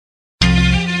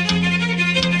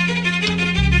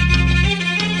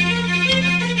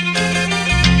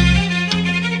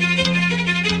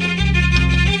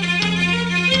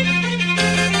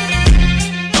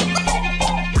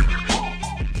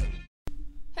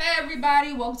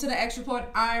everybody? Welcome to the X Report.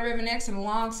 I'm Raven X, and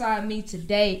alongside me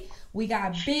today, we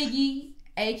got Biggie,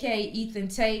 aka Ethan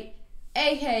Tate,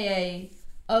 aka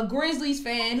a Grizzlies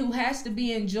fan who has to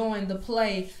be enjoying the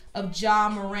play of Ja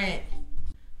Morant.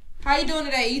 How you doing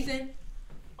today, Ethan?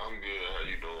 I'm good. How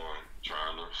you doing?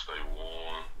 Trying to stay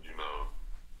warm,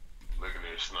 looking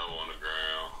at snow on the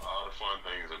ground. All the fun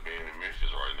things of being in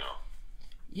Memphis right now.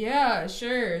 Yeah,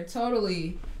 sure,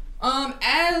 totally.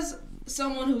 As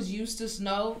someone who's used to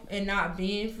snow and not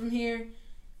being from here,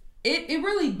 it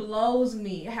really blows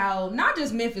me how not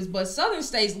just Memphis, but southern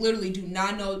states literally do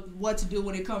not know what to do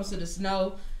when it comes to the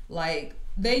snow. Like,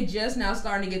 they just now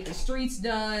starting to get the streets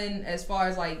done as far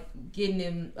as like getting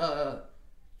them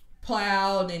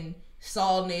plowed and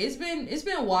salt. It's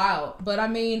been wild, but I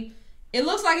mean, it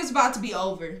looks like it's about to be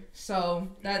over, so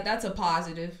that's a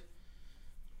positive.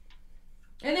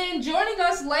 And then joining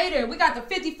us later, we got the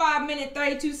 55-minute,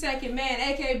 32-second man,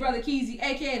 a.k.a. Brother Keezy,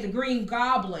 a.k.a. the Green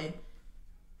Goblin.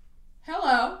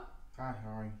 Hello. Hi,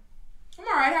 how are you? I'm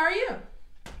all right. How are you?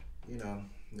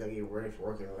 Gotta get ready for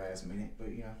work at the last minute, but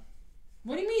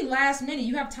What do you mean last minute?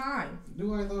 You have time.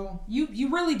 Do I though?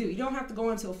 You really do. You don't have to go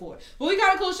until 4. But we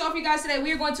got a cool show for you guys today.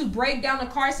 We are going to break down the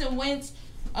Carson Wentz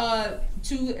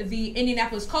to the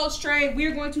Indianapolis Colts trade. We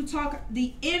are going to talk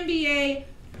the NBA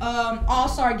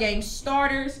All-Star Game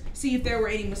starters, see if there were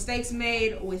any mistakes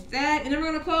made with that, and then we're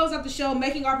going to close out the show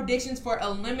making our predictions for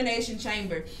Elimination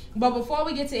Chamber. But before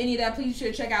we get to any of that, please be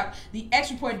sure to check out the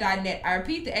xreport.net. I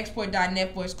repeat, the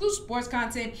xreport.net for exclusive sports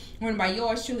content run by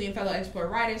yours truly and fellow Export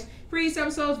writers. Previous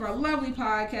episodes of our lovely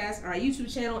podcast on our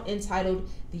YouTube channel entitled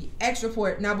The X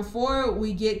Report. Now, before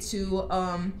we get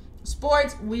to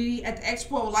sports, we at the X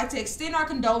Report would like to extend our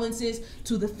condolences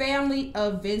to the family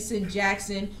of Vincent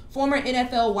Jackson, former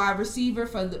NFL wide receiver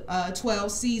for the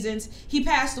 12 seasons. He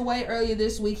passed away earlier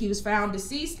this week. He was found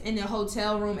deceased in a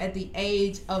hotel room at the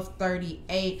age of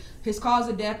 38. His cause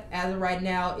of death as of right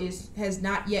now has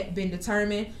not yet been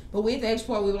determined. But we at the X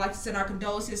Report, we would like to send our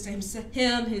condolences to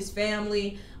him, his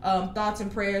family, thoughts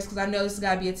and prayers, because I know this has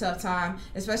got to be a tough time,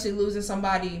 especially losing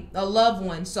somebody, a loved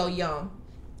one, so young.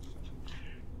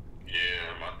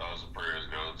 Yeah, my thoughts and prayers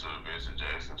go to Vincent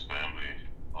Jackson's family.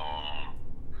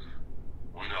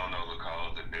 We don't know the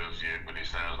cause of death yet, but it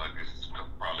sounds like this is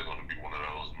probably going to be one of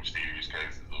those mysterious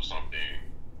cases of something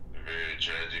very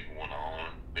tragic went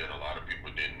on that a lot of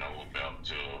people didn't know about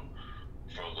till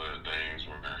further things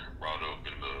were brought up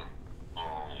in the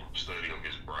study of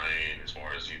his brain as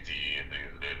far as CTE and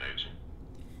things of that nature.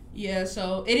 Yeah,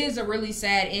 so it is a really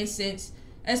sad instance,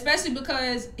 especially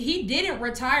because he didn't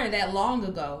retire that long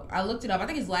ago. I looked it up. I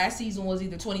think his last season was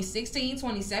either 2016,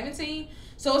 2017.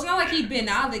 So it's not like he'd been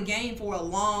out of the game for a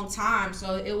long time.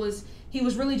 So he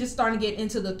was really just starting to get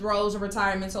into the throes of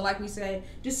retirement. So like we said,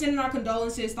 just sending our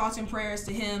condolences, thoughts and prayers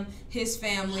to him, his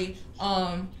family.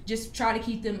 Just try to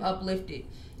keep them uplifted.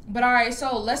 But all right,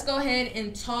 so let's go ahead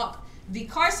and talk the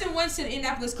Carson Wentz to the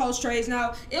Indianapolis Colts trades.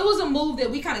 Now, it was a move that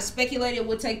we kind of speculated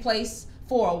would take place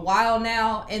for a while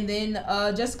now, and then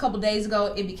just a couple days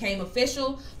ago, it became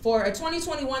official for a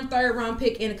 2021 third-round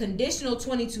pick and a conditional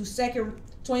 2022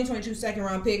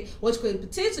 second-round pick, which could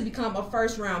potentially become a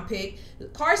first-round pick.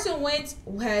 Carson Wentz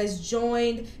has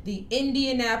joined the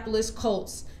Indianapolis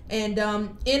Colts, and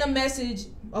in a message,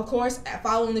 of course,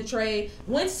 following the trade,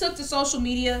 Wentz took to social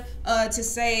media to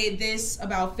say this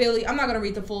about Philly. I'm not going to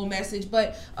read the full message,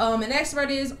 but an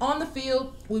expert is, on the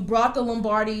field, we brought the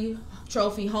Lombardi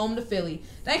Trophy home to Philly.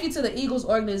 Thank you to the Eagles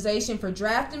organization for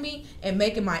drafting me and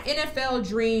making my NFL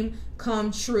dream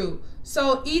come true.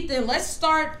 So, Ethan, let's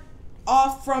start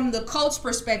off from the Colts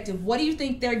perspective. What do you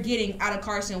think they're getting out of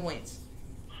Carson Wentz?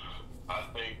 I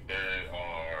think they're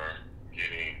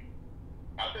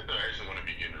actually going to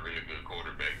be getting a really good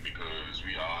quarterback, because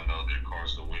we all know that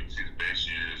Carson Wentz, his best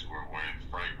years were when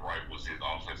Frank Reich was his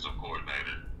offensive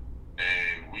coordinator.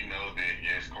 And we know that,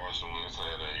 yes, Carson Wentz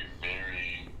had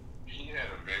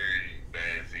a very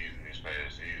bad season this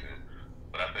past season,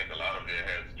 but I think a lot of that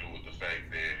had to do with the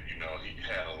fact that, he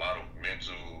had a lot of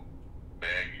mental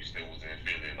baggage that was in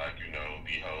Philly, like,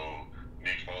 the whole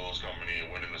Nick Foles coming in,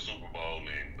 winning the Super Bowl,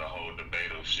 and the whole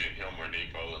debate of should him or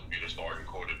Nick Foles be the starting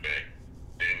quarterback.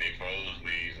 Then Nick Foles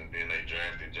leaves, and then they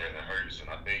drafted Jalen Hurts, and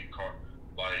I think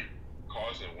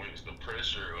Carson Wentz, the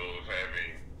pressure of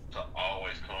having to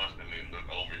always constantly look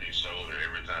over his shoulder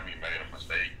every time he made a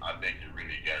mistake, I think it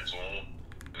really got to him.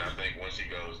 And I think once he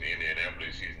goes to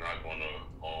Indianapolis, he's not going to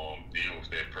deal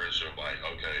with that pressure of like,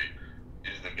 okay,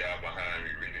 this is the guy behind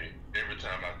me. Really, every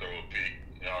time I throw a pick,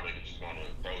 they're just going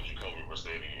to throw you cover for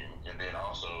setting you. And then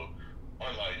also,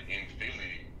 unlike in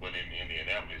Philly, but in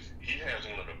Indianapolis, he has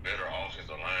one of the better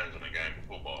offensive lines in the game of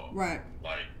football. Right.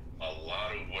 Like, a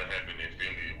lot of what happened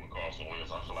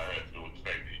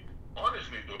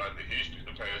like the history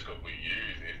the past couple of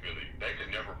years in Philly, they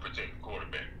could never protect the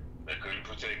quarterback. They couldn't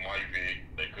protect Mike Vick.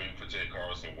 They couldn't protect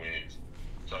Carson Wentz.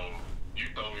 So you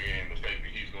throw in the fact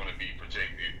that he's going to be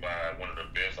protected by one of the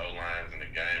best O-lines in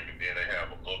the game, and then they have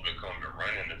an up-and-coming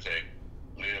running attack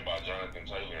led by Jonathan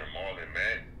Taylor and Marlon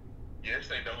Mack. Yes,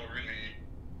 they don't really.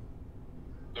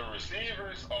 The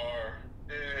receivers are,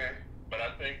 but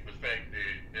I think the fact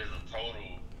that there's a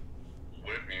total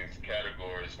weapons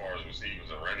category as far as receivers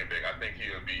and running back, I think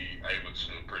he'll be able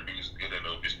to produce good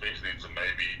enough, especially to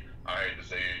maybe, I hate to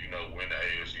say it, win the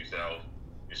AFC South,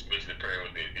 especially pairing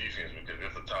with their defense, because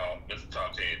it's a top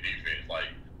 10 defense.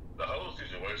 Like, the whole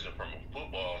situation from a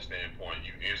football standpoint,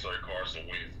 you insert Carson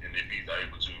Wentz, and if he's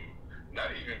able to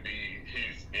not even be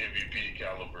his MVP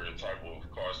caliber type of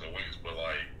Carson Wentz, but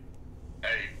like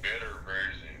a better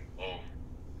version of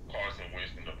Carson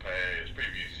Wentz in the past,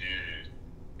 previous years,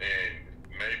 and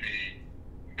maybe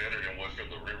better than what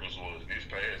Phillip Rivers was this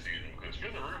past season, because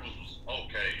Phillip Rivers was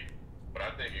okay, but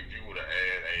I think if you were to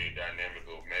add a dynamic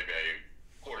of maybe a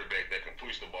quarterback that can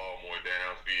push the ball more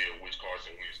downfield, which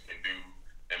Carson Wentz can do,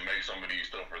 and make some of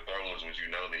these tougher throws, which you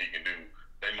know that he can do,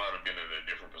 they might have been in a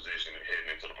different position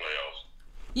heading into the playoffs.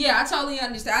 Yeah, I totally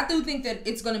understand. I do think that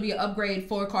it's going to be an upgrade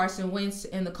for Carson Wentz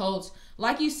and the Colts.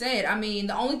 Like you said, I mean,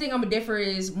 the only thing I'm going to differ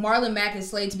is Marlon Mack is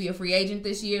slated to be a free agent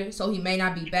this year, so he may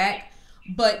not be back.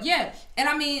 But, yeah, and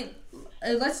I mean,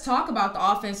 let's talk about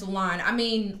the offensive line. I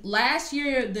mean, last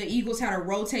year the Eagles had a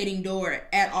rotating door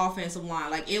at offensive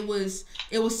line. Like, it was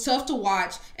tough to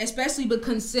watch, especially but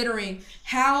considering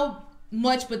how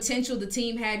much potential the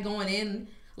team had going in.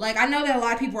 Like, I know that a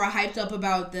lot of people are hyped up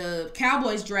about the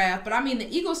Cowboys draft, but I mean, the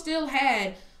Eagles still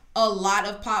had a lot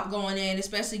of pop going in,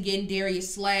 especially getting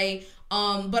Darius Slay.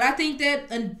 But I think that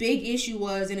a big issue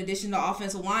was, in addition to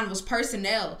offensive line, was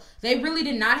personnel. They really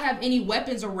did not have any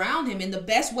weapons around him, and the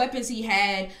best weapons he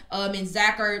had in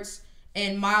Zach Ertz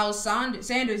and Miles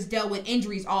Sanders dealt with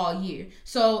injuries all year.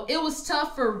 So it was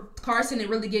tough for Carson to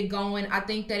really get going. I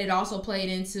think that it also played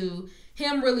into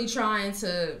him really trying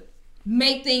to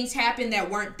make things happen that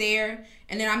weren't there.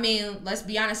 And then, I mean, let's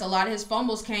be honest, a lot of his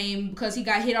fumbles came because he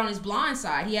got hit on his blind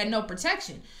side. He had no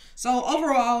protection. So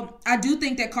overall, I do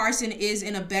think that Carson is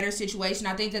in a better situation.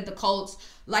 I think that the Colts,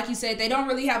 like you said, they don't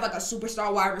really have like a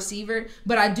superstar wide receiver,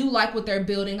 but I do like what they're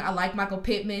building. I like Michael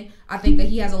Pittman. I think that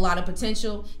he has a lot of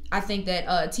potential. I think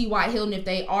that T.Y. Hilton, if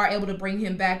they are able to bring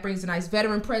him back, brings a nice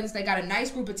veteran presence. They got a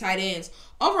nice group of tight ends.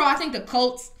 Overall, I think the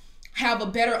Colts have a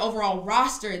better overall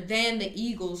roster than the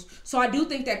Eagles. So I do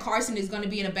think that Carson is going to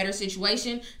be in a better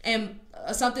situation. And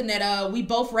something that we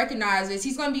both recognize is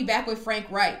he's going to be back with Frank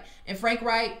Wright. And Frank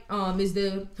Wright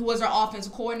who was our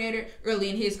offensive coordinator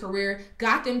early in his career.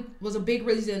 Was a big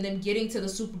reason in them getting to the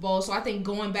Super Bowl. So I think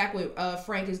going back with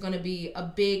Frank is going to be a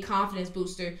big confidence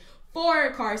booster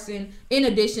for Carson, in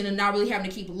addition to not really having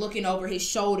to keep looking over his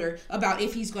shoulder about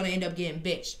if he's going to end up getting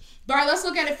benched. But all right, let's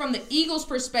look at it from the Eagles'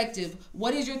 perspective.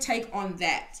 What is your take on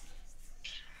that?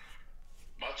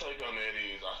 My take on that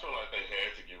is I feel like they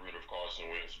had to get rid of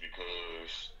Carson Wentz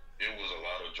because it was a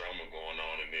lot of drama going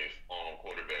on in this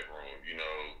quarterback room.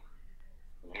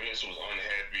 Wentz was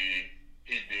unhappy.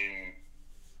 He didn't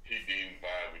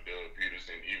vibe with Doug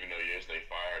Peterson, even though, yes, they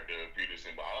fired Doug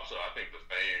Peterson. But also, I think the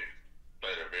fans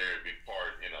played a very big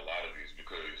part in a lot of this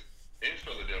because in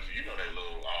Philadelphia, they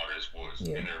love all their sports,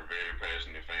 and they're very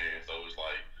passionate fans. So it's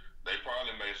like they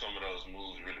probably made some of those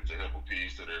moves really to help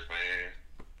appease to their fans.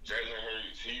 Jalen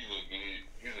Hurts, he's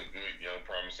a good young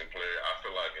promising player. I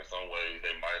feel like in some ways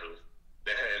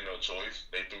they had no choice.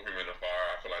 They threw him in the fire.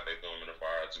 I feel like they threw him in the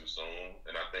fire too soon.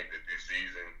 And I think that this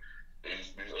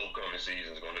upcoming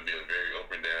season is going to be a very up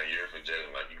and down year for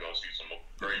Jalen. Like, you're going to see some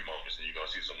great moments, and you're going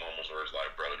to see some moments where it's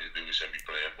like, bro, this dude shouldn't be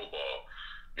playing football.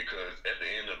 Because at the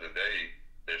end of the day,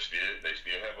 they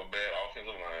still have a bad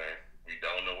offensive line. We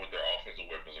don't know what their offensive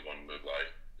weapons are going to look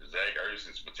like. Zach Ertz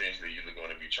is potentially either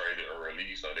going to be traded or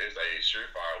released, so there's a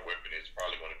surefire weapon that's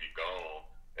probably going to be gone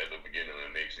at the beginning of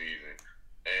the next season.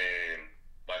 And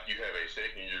like, you have a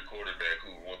second-year quarterback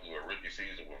who went through a rookie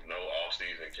season with no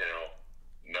off-season count,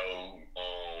 no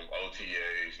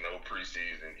OTAs, no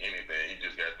preseason, anything. He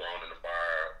just got thrown in the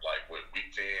fire like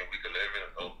week 10, week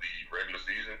 11 of the regular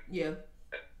season. Yeah.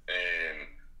 And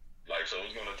like, so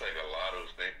it's gonna take a lot of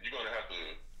things. You're gonna have to,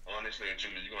 honestly and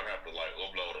truly, you're gonna have to like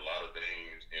upload a lot of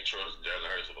things and trust Jalen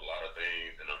Hurts with a lot of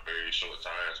things in a very short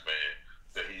time span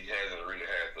that he hasn't really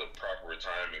had the proper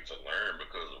timing to learn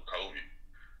because of COVID.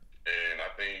 And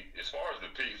I think as far as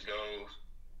the picks goes,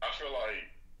 I feel like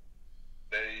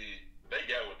they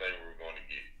got what they were going to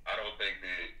get. I don't think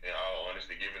that, in all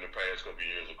honesty, given the past couple of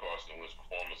years of Carson Wentz's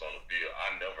performance on the field,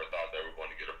 I never thought they were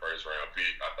going to get a first-round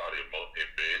pick. I thought at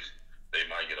best they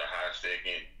might get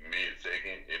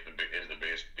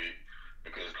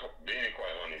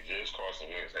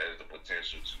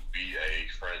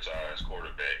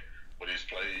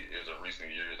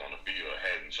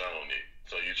hasn't shown it.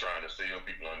 So you're trying to sell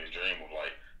people on this dream of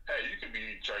like, hey, you could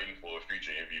be trading for a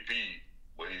future MVP,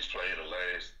 but he's played the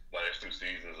last 2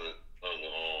 seasons of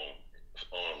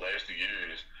last 2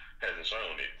 years hasn't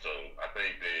shown it. So I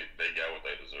think that they got what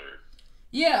they deserve.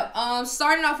 Yeah,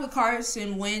 starting off with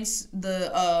Carson Wentz,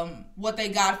 what they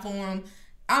got for him,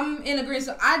 I'm in agreement.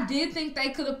 So I did think they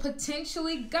could have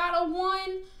potentially got a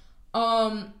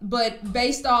 1. But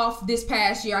based off this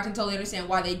past year, I can totally understand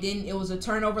why they didn't. It was a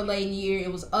turnover-laden year.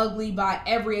 It was ugly by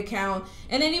every account.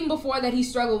 And then even before that, he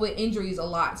struggled with injuries a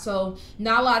lot. So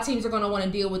not a lot of teams are going to want to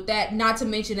deal with that, not to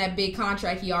mention that big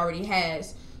contract he already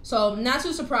has. So not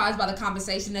too surprised by the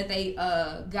compensation that they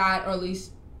got, or at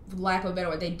least, for lack of a better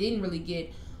word, they didn't really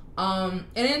get. And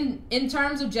then in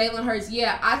terms of Jalen Hurts,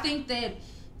 yeah, I think that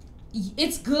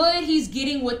it's good he's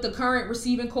getting with the current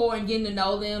receiving core and getting to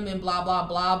know them and blah, blah,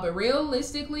 blah. But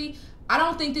realistically, I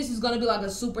don't think this is going to be like a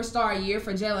superstar year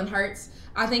for Jalen Hurts.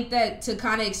 I think that to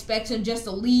kind of expect him just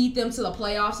to lead them to the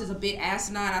playoffs is a bit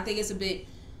asinine. I think it's a bit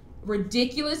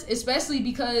ridiculous, especially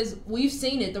because we've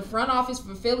seen it. The front office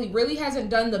for Philly really hasn't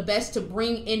done the best to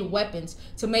bring in weapons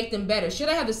to make them better. Should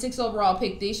I have a 6th overall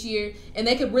pick this year? And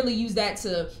they could really use that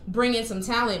to bring in some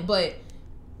talent, but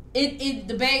it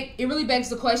really begs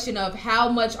the question of how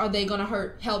much are they going to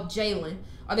help Jalen?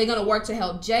 Are they going to work to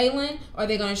help Jalen? Are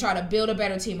they going to try to build a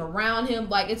better team around him?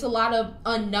 Like, it's a lot of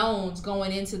unknowns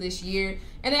going into this year.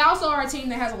 And they also are a team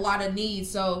that has a lot of needs.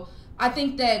 So I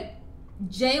think that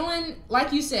Jalen,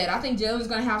 like you said, I think Jalen's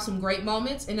going to have some great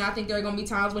moments. And I think there are going to be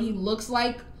times when he looks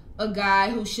like a guy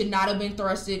who should not have been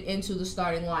thrusted into the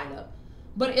starting lineup.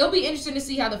 But it'll be interesting to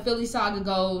see how the Philly saga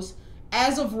goes.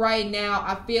 As of right now,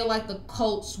 I feel like the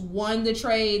Colts won the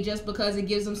trade just because it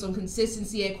gives them some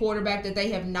consistency at quarterback that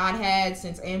they have not had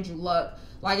since Andrew Luck.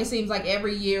 Like, it seems like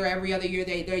every year, every other year,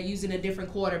 they're using a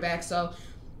different quarterback. So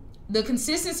the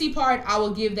consistency part, I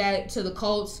will give that to the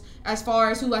Colts. As far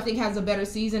as who I think has a better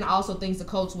season, I also think the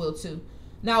Colts will too.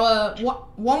 Now,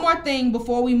 one more thing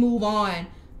before we move on.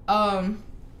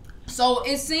 So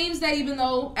it seems that even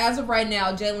though, as of right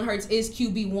now, Jalen Hurts is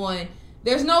QB1,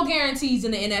 there's no guarantees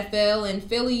in the NFL, and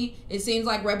Philly, it seems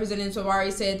like representatives have already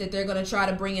said that they're going to try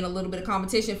to bring in a little bit of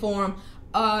competition for him.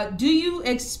 Do you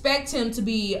expect him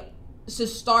to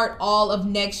start all of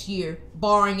next year,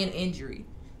 barring an injury?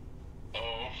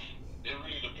 It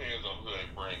really depends on who they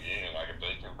bring in. Like, if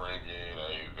they can bring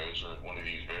in one of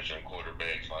these veteran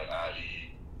quarterbacks, like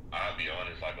i.e., I'll be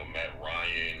honest, like a Matt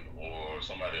Ryan or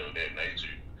somebody of that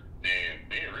nature, then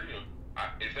being real,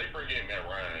 if they bring in Matt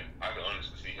Ryan, I can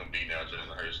honestly see him beating out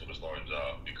Jalen Hurts for the starting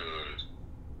job because,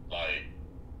 like,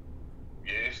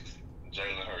 yes,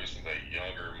 Jalen Hurts is a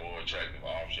younger, more attractive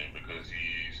option because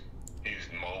he's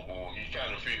mobile. He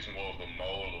kind of fits more of the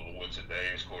mold of what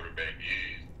today's quarterback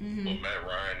is. Mm-hmm. But Matt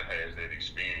Ryan has that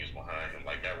experience behind him.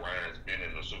 Like, Matt Ryan's been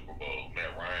in the Super Bowl.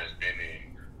 Matt Ryan's been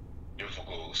in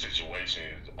difficult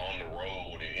situations on the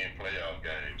road and in playoff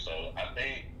games. So I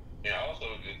think, and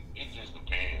also it just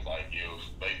depends. Like, if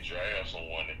they draft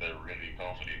someone that they're really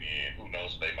confident in, who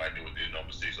knows, they might do with this number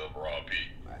 6 overall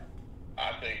pick. Right.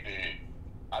 I think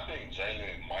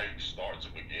Jalen might start to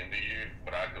begin the year,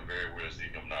 but I could very well see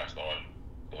him not starting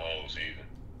the whole season.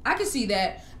 I can see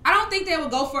that. I don't think they would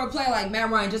go for a player like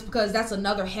Matt Ryan just because that's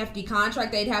another hefty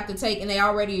contract they'd have to take, and they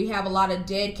already have a lot of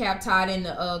dead cap tied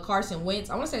into Carson Wentz.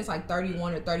 I want to say it's like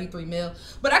 31 or 33 mil.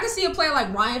 But I can see a player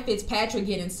like Ryan Fitzpatrick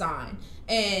getting signed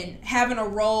and having a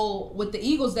role with the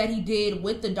Eagles that he did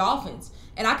with the Dolphins.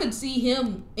 And I could see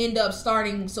him end up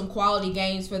starting some quality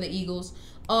games for the Eagles.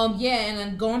 And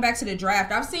then going back to the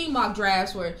draft, I've seen mock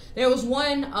drafts where there was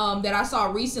one that I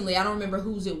saw recently. I don't remember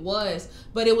whose it was,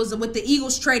 but it was with the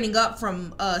Eagles trading up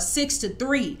from 6 to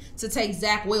 3 to take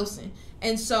Zach Wilson.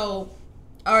 And so,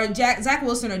 or Zach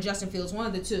Wilson or Justin Fields, one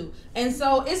of the two. And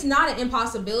so it's not an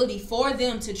impossibility for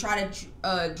them to try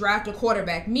to draft a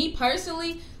quarterback. Me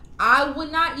personally, I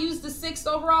would not use the 6th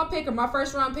overall pick or my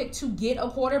 1st round pick to get a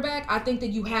quarterback. I think that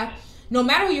you have, no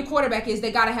matter who your quarterback is,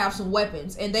 they got to have some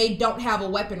weapons, and they don't have a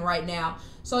weapon right now.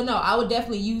 So no, I would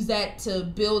definitely use that to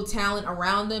build talent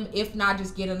around them. If not,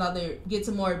 just get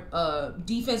some more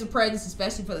defensive presence,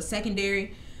 especially for the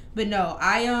secondary. But no,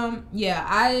 I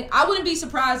wouldn't be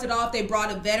surprised at all if they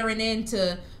brought a veteran in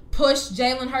to push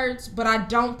Jalen Hurts, but I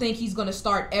don't think he's going to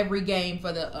start every game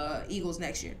for the Eagles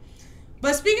next year.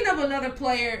 But speaking of another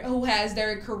player who has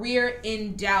their career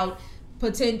in doubt,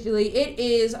 potentially, it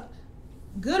is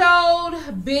good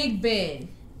old Big Ben.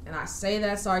 And I say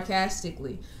that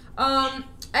sarcastically.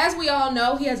 As we all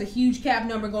know, he has a huge cap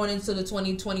number going into the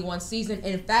 2021 season.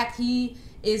 In fact, he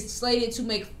is slated to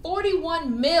make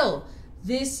 $41 million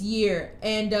this year.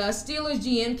 And Steelers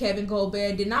GM Kevin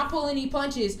Colbert did not pull any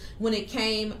punches when it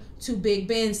came to Big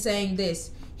Ben, saying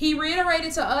this. He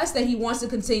reiterated to us that he wants to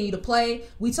continue to play.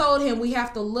 We told him we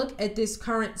have to look at this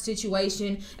current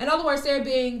situation. In other words, they're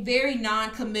being very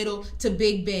non-committal to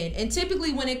Big Ben. And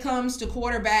typically when it comes to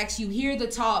quarterbacks, you hear the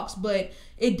talks, but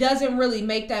it doesn't really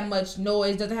make that much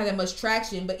noise, doesn't have that much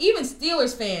traction. But even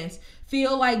Steelers fans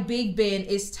feel like Big Ben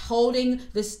is holding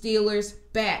the Steelers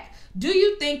back. Do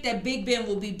you think that Big Ben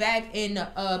will be back in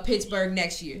Pittsburgh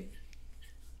next year?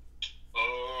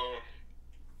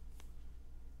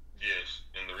 Yes.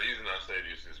 And the reason I say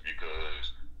this is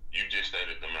because you just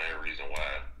stated the main reason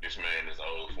why. This man is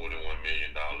owed $41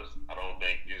 million. I don't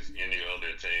think there's any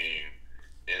other team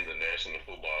in the National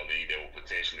Football League that will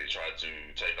potentially try to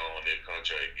take on that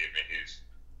contract given his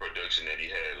production that he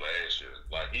had last year.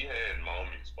 Like, he had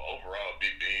moments, but overall,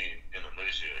 Big Ben, in a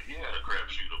nutshell, he had a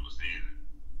crapshoot of a season.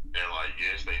 And, like,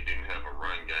 yes, they didn't have a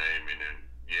run game, and then,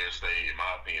 yes, in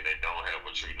my opinion, they don't have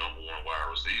a true number one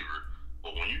wide receiver.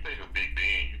 But when you think of Big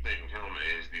Ben, you think of him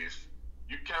as this,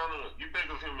 you think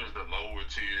of him as the lower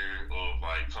tier of,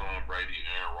 like, Tom Brady,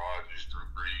 Aaron Rodgers, Drew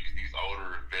Brees, these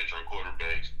older veteran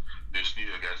quarterbacks that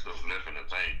still got stuff left in the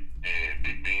tank. And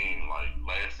Big Ben, like,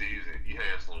 last season, he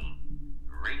had some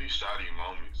really shoddy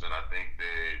moments, and I think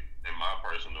that, in my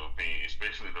personal opinion,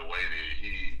 especially the way that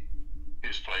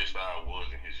his play style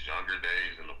was in his younger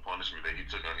days and the punishment that he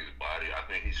took on his body, I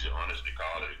think he should honestly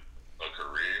call it a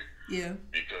career. Yeah.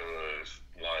 Because,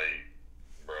 like,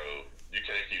 bro, you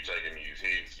can't keep taking these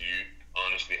hits. You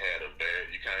honestly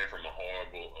you came from a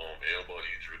horrible elbow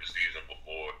injury the season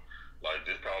before. Like,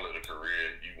 just call it a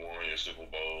career. You won your Super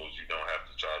Bowls. You don't have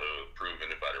to try to prove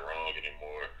anybody wrong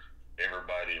anymore.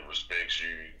 Everybody respects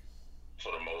you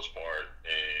for the most part,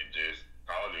 and just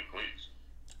call it quits.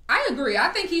 I agree. I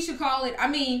think he should call it. I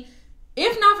mean,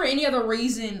 if not for any other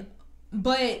reason,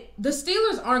 but the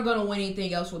Steelers aren't going to win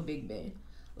anything else with Big Ben.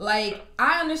 Like,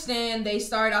 I understand they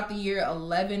started out the year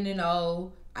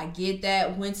 11-0. I get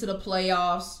that. Went to the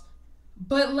playoffs.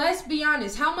 But let's be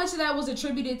honest. How much of that was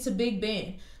attributed to Big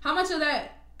Ben? How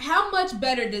much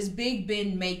better does Big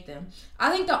Ben make them?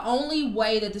 I think the only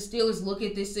way that the Steelers look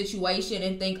at this situation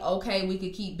and think, okay, we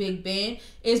could keep Big Ben,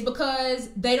 is because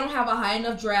they don't have a high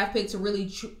enough draft pick to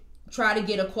really try to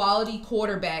get a quality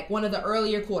quarterback, one of the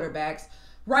earlier quarterbacks.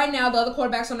 Right now, the other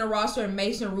quarterbacks on the roster are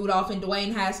Mason Rudolph and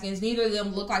Dwayne Haskins. Neither of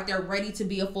them look like they're ready to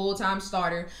be a full-time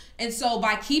starter. And so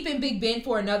by keeping Big Ben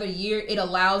for another year, it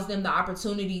allows them the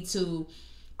opportunity to,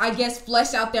 I guess,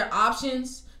 flesh out their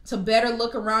options, to better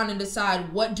look around and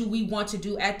decide what do we want to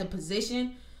do at the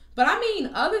position. But I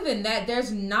mean, other than that,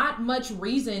 there's not much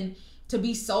reason to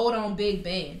be sold on Big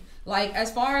Ben. Like,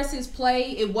 as far as his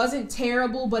play, it wasn't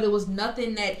terrible, but it was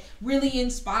nothing that really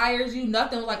inspires you.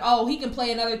 Nothing like, oh, he can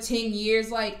play another 10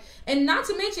 years. Like, and not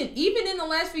to mention, even in the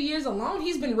last few years alone,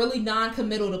 he's been really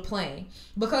non-committal to playing.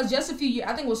 Because just a few years,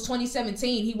 I think it was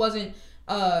 2017, he wasn't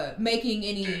making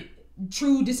any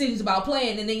true decisions about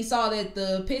playing, and then he saw that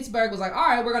the Pittsburgh was like, all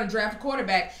right, we're going to draft a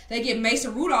quarterback. They get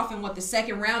Mason Rudolph in the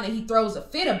second round, and he throws a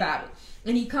fit about it.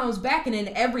 And he comes back, and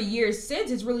then every year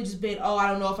since, it's really just been, oh, I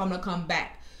don't know if I'm going to come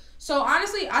back. So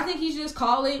honestly, I think he should just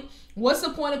call it. What's the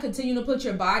point of continuing to put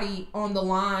your body on the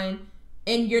line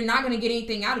and you're not going to get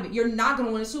anything out of it? You're not going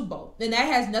to win a Super Bowl. And that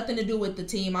has nothing to do with the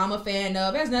team I'm a fan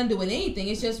of. It has nothing to do with anything.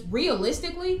 It's just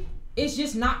realistically, it's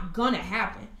just not going to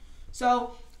happen.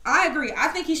 So I agree. I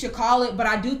think he should call it, but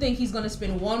I do think he's going to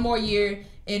spend one more year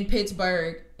in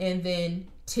Pittsburgh, and then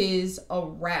 'tis a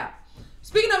wrap.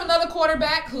 Speaking of another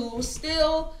quarterback who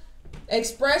still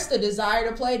expressed a desire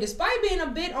to play despite being a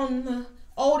bit on the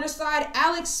older side,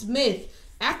 Alex Smith.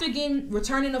 After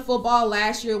returning to football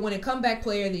last year, winning Comeback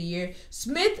Player of the Year,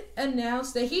 Smith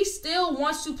announced that he still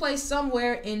wants to play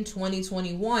somewhere in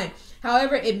 2021.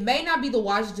 However, it may not be the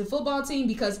Washington football team,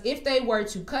 because if they were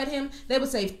to cut him, they would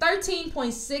save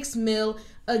 $13.6 million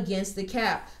against the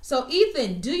cap. So,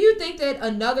 Ethan, do you think that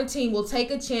another team will take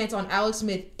a chance on Alex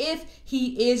Smith if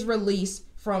he is released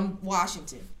from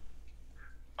Washington?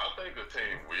 I think a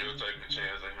team will take a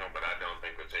chance on him, but I don't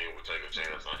think a team will take a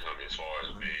chance on him as far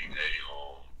as being a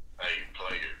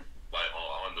player, like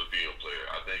on the field player.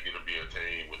 I think it'll be a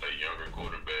team with a younger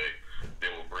quarterback that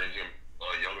will bring him a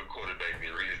younger quarterback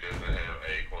that really doesn't have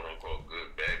a quote unquote good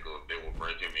backup, that will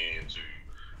bring him in to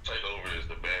take over as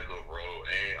the backup role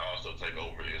and also take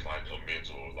over as like a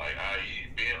mentor, like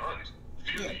i.e. being honest.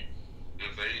 Philly,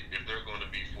 if they're going to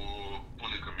be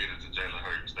fully committed to Jalen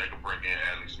Hurts, they can bring in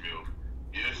Alex Smith.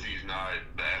 Yes, he's not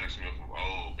the Alex Smith of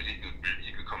old, but he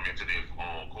could come into this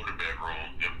quarterback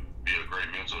room and be a great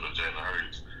mentor to Jalen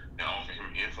Hurts and offer him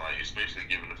insight, especially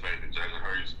given the fact that Jalen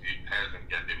Hurts hasn't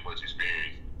got that much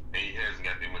experience and he hasn't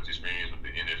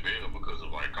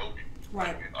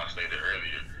Right. Like I stated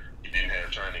earlier, he didn't have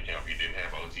training camp. He didn't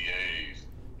have OTAs.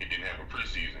 He didn't have a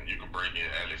preseason. You can bring in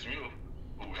Alex Smith,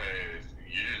 who has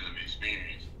years of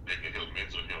experience that can help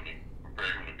mentor him and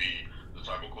prepare him to be the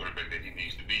type of quarterback that he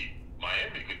needs to be.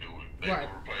 Miami could do it. They Right.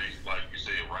 could replace, like you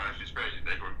said, Ryan Fitzpatrick.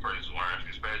 They could replace Ryan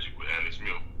Fitzpatrick with Alex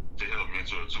Smith to help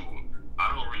mentor Tua.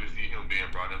 I don't really see him being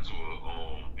brought into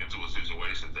a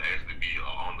situation to actually be an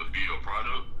on the field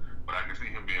product, but I can see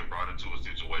him being brought into a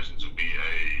situation to be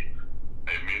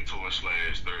a mentor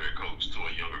slash third coach to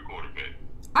a younger quarterback.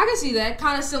 I can see that.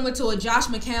 Kind of similar to a Josh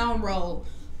McCown role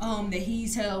that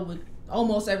he's held with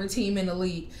almost every team in the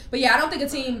league. But yeah, I don't think a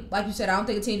team, like you said, I don't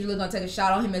think a team's really going to take a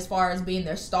shot on him as far as being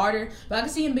their starter. But I can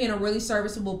see him being a really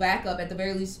serviceable backup at the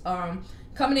very least,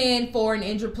 coming in for an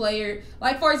injured player.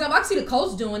 Like, for example, I can see the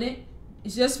Colts doing it.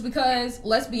 It's just because,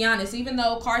 let's be honest, even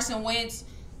though Carson Wentz,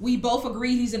 we both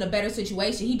agree he's in a better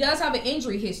situation, he does have an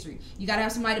injury history. You got to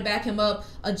have somebody to back him up.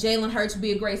 A Jalen Hurts would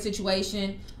be a great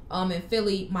situation. In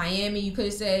Philly, Miami, you could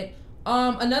have said.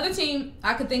 Another team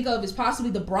I could think of is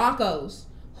possibly the Broncos,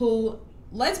 who,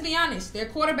 let's be honest, their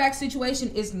quarterback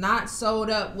situation is not sold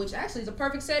up, which actually is a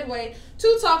perfect segue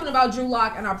to talking about Drew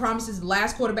Lock, and I promise this is the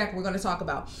last quarterback we're going to talk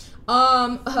about.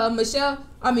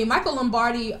 Michael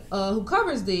Lombardi, who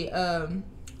covers the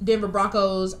Denver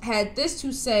Broncos, had this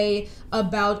to say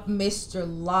about Mr.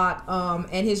 Lock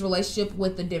and his relationship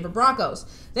with the Denver Broncos.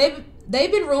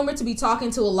 They've been rumored to be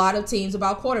talking to a lot of teams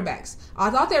about quarterbacks. I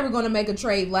thought they were going to make a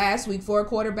trade last week for a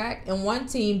quarterback, and one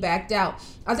team backed out.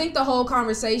 I think the whole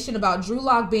conversation about Drew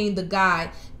Lock being the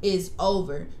guy is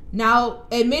over. Now,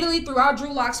 admittedly, throughout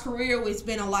Drew Lock's career, it's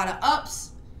been a lot of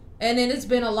ups, and then it's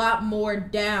been a lot more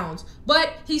downs.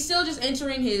 But he's still just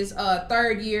entering his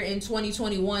third year in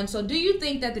 2021. So do you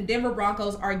think that the Denver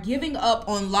Broncos are giving up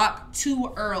on Lock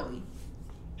too early?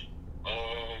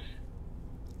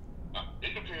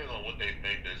 It depends on what they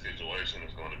think their situation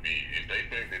is going to be. If they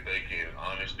think that they can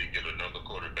honestly get another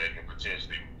quarterback and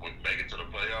potentially make it to the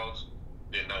playoffs,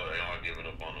 then no, they aren't giving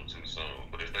up on them too soon.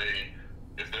 But if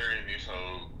they're in this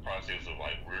whole process of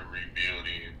like we're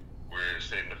rebuilding, we're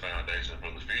setting the foundation for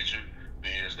the future,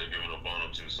 then yes, they're giving up on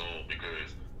them too soon,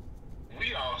 because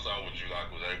we all saw what Drew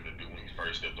Lock was able to do when he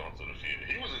first stepped onto the field.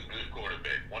 He was a good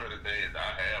quarterback. One of the things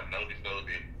I have noticed though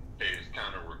that has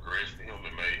kind of regressed him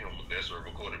and made him lesser of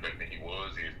a quarterback than he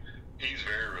was is he's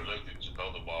very reluctant to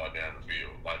throw the ball down the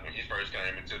field. Like when he first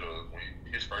came into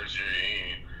his first year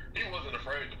in, he wasn't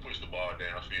afraid to push the ball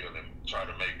downfield and try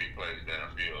to make big plays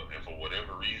downfield. And for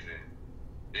whatever reason,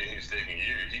 in his second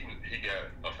year, he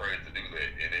got afraid to do that,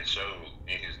 and it showed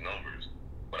in his numbers.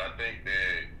 But I think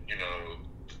that,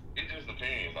 it just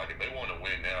depends. Like, if they want to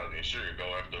win now, then sure, go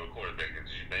after a quarterback that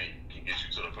you think can get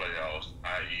you to the playoffs,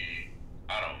 i.e.,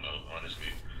 I don't know, honestly.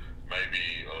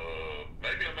 Maybe a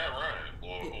Matt Ryan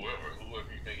or whoever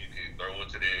you think you can throw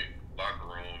into that locker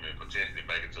room and potentially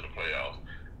make it to the playoffs,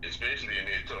 especially in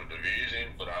this tough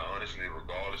division. But I honestly,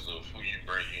 regardless of who you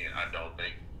bring in, I don't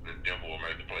think that Denver will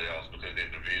make the playoffs because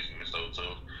that division is so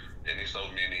tough and there's so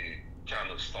many kind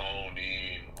of sewn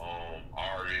in,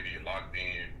 already locked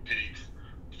in picks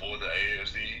for the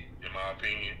AFC, in my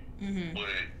opinion. Mm-hmm.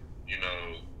 But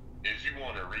if you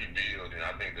want to rebuild, then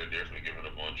I think they're definitely giving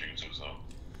up on Drew too. So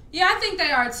yeah, I think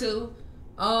they are too.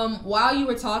 While you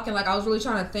were talking, I was really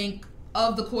trying to think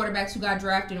of the quarterbacks who got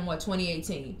drafted in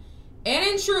 2018, and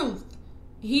in truth,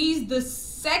 he's the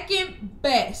second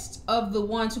best of the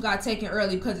ones who got taken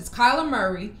early, because it's Kyler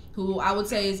Murray, who I would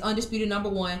say is undisputed number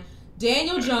one,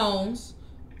 Daniel Jones,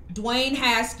 Dwayne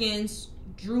Haskins,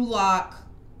 Drew Lock.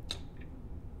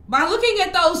 By looking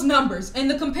at those numbers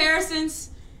and the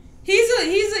comparisons,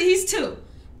 he's two.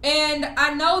 And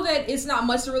I know that it's not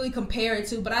much to really compare it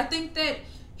to, but I think that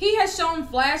he has shown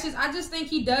flashes. I just think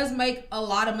he does make a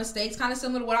lot of mistakes, kind of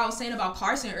similar to what I was saying about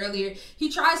Carson earlier. He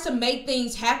tries to make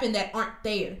things happen that aren't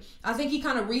there. I think he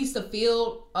kind of reads the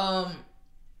field.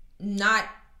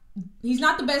 He's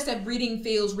not the best at reading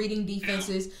fields, reading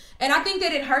defenses. And I think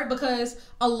that it hurt because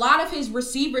a lot of his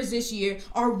receivers this year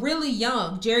are really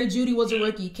young. Jerry Jeudy was a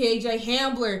rookie. KJ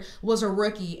Hamler was a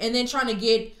rookie. And then trying to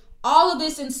get all of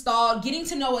this installed, getting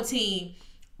to know a team,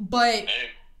 but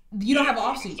you don't have an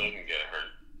offseason.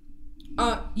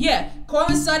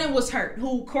 Cortland Sutton was hurt.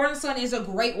 Cortland Sutton is a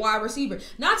great wide receiver.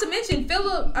 Not to mention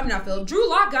Drew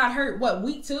Lock got hurt,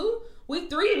 week 2? Week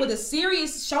 3 with a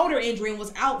serious shoulder injury and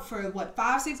was out for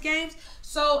 5-6 games.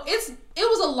 So it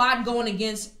was a lot going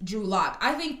against Drew Lock.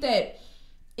 I think that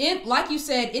like you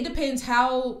said, it depends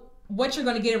what you're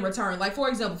going to get in return. Like, for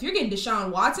example, if you're getting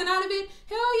Deshaun Watson out of it,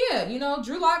 hell yeah,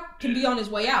 Drew Lock can be on his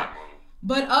way out.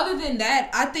 But other than that,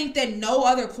 I think that no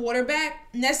other quarterback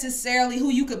necessarily who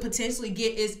you could potentially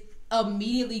get is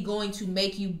immediately going to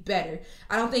make you better.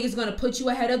 I don't think it's going to put you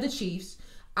ahead of the Chiefs.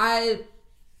 I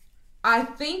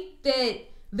think that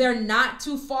they're not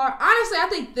too far. Honestly, I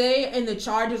think they and the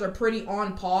Chargers are pretty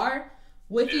on par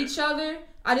with each other.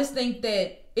 I just think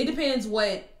that it depends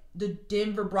what the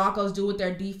Denver Broncos do with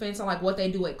their defense and like what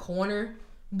they do at corner.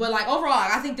 But like overall,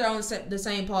 I think they're on the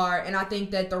same par, and I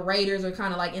think that the Raiders are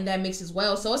kind of like in that mix as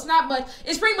well. So it's not much.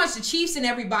 It's pretty much the Chiefs and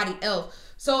everybody else.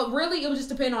 So it would just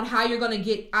depend on how you're going to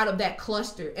get out of that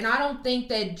cluster. And I don't think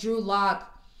that Drew Lock.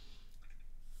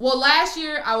 Well, last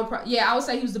year I would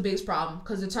say he was the biggest problem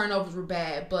because the turnovers were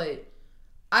bad. But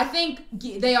I think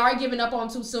they are giving up on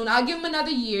too soon. I'll give him another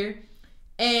year,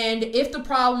 and if the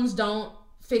problems don't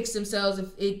fix themselves,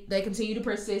 if they continue to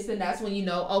persist, then that's when you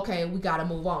know, okay, we got to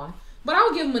move on. But I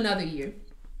would give him another year.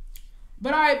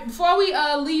 But all right, before we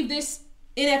leave this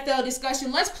NFL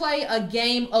discussion, let's play a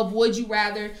game of Would You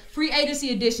Rather, free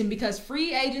agency edition, because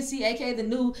free agency, aka the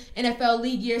new NFL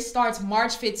league year, starts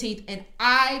March 15th, and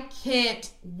I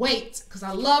can't wait because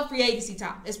I love free agency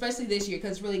time, especially this year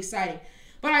because it's really exciting.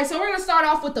 But all right, so we're going to start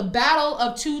off with the battle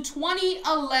of two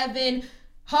 2011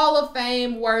 Hall of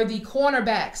Fame worthy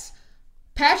cornerbacks.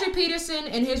 Patrick Peterson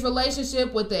and his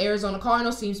relationship with the Arizona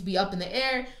Cardinals seems to be up in the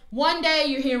air. One day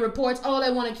you're hearing reports,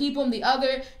 they want to keep him. The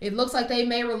other, it looks like they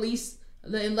may release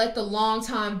and let the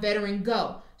longtime veteran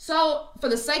go. So for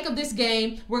the sake of this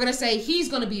game, we're going to say he's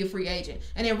going to be a free agent.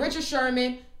 And then Richard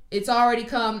Sherman, he's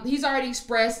already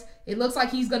expressed, it looks like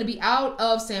he's going to be out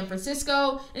of San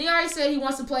Francisco. And he already said he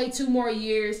wants to play 2 more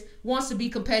years, wants to be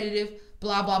competitive,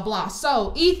 blah, blah, blah.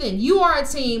 So, Ethan, you are a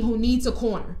team who needs a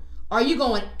corner. Are you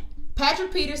going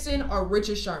Patrick Peterson or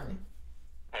Richard Sherman?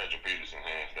 Patrick Peterson,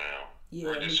 hands down. Yeah,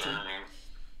 Richard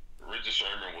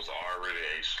Sherman was already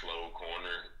a slow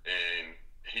corner, and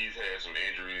he's had some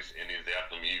injuries, and he's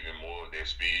after him even more with their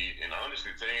speed. And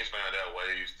honestly, teams found out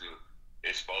ways to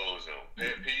expose him.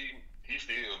 Pat P,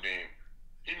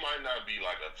 he might not be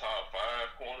like a top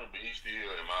 5 corner, but he still,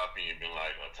 in my opinion, been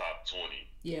like a top 20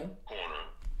 corner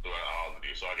throughout all of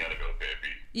this. So I gotta go Pat P.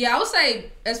 Yeah, I would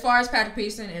say, as far as Patrick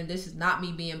Peterson, and this is not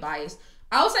me being biased,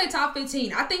 I would say top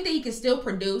 15. I think that he can still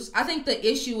produce. I think the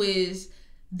issue is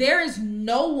there is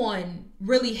no one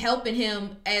really helping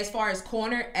him as far as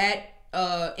corner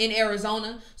in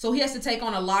Arizona. So he has to take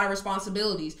on a lot of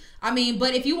responsibilities. I mean,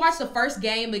 but if you watch the first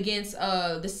game against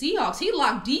the Seahawks, he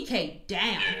locked DK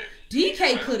down. Yeah,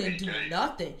 DK couldn't do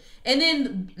nothing. And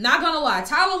then, not gonna lie,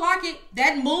 Tyler Lockett,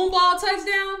 that moonball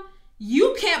touchdown,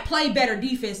 you can't play better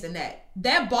defense than that.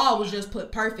 That ball was just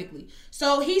put perfectly.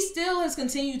 So he still has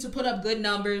continued to put up good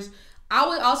numbers. I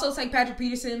would also take Patrick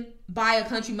Peterson by a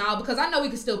country mile because I know he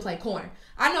can still play corner.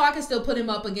 I know I can still put him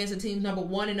up against a team's number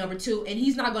 1 and number 2, and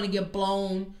he's not going to get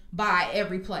blown by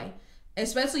every play.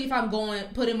 Especially if I'm going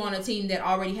to put him on a team that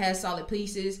already has solid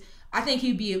pieces. I think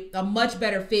he'd be a much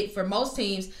better fit for most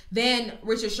teams than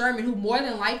Richard Sherman, who more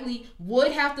than likely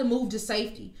would have to move to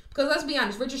safety. Because let's be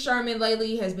honest, Richard Sherman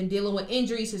lately has been dealing with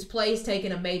injuries. His play's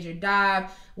taking a major dive.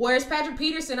 Whereas Patrick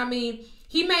Peterson, I mean,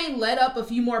 he may let up a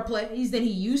few more plays than he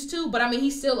used to, but I mean,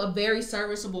 he's still a very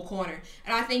serviceable corner.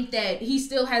 And I think that he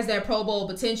still has that Pro Bowl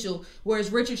potential,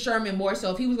 whereas Richard Sherman more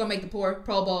so, if he was going to make the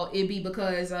Pro Bowl, it'd be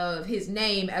because of his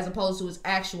name as opposed to his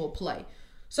actual play.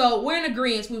 So we're in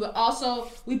agreement.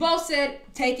 We both said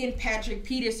taking Patrick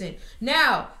Peterson.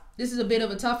 Now, this is a bit of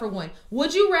a tougher one.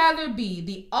 Would you rather be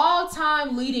the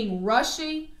all-time leading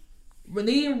rusher in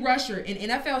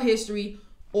NFL history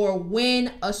or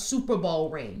win a Super Bowl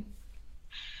ring?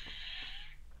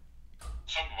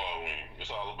 Super Bowl ring.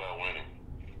 It's all about winning.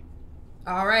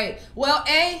 All right. Well,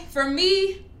 for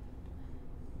me,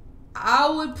 I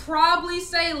would probably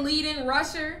say leading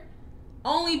rusher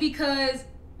only because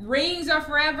rings are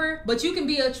forever, but you can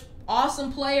be an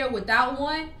awesome player without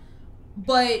one.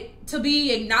 But to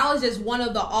be acknowledged as one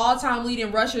of the all-time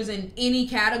leading rushers in any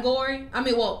category,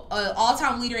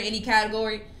 all-time leader in any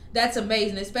category, that's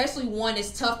amazing, especially one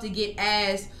that's tough to get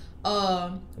as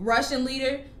rushing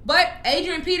leader. But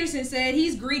Adrian Peterson said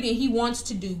he's greedy and he wants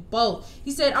to do both.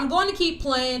 He said, I'm going to keep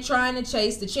playing, trying to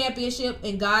chase the championship,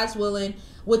 and God's willing,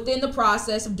 within the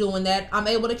process of doing that, I'm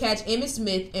able to catch Emmitt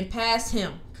Smith and pass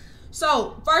him.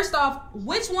 So, first off,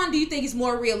 which one do you think is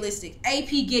more realistic? AP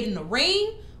getting the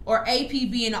ring or AP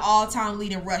being the all-time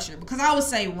leading rusher? Because I would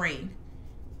say ring.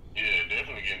 Yeah,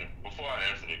 definitely getting it. Before I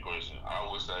answer that question, I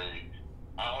would say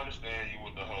I understand you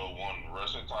with the whole one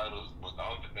rushing titles, but the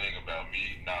only thing about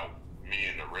me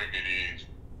and the record is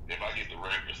if I get the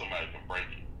record, somebody can break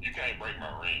it. You can't break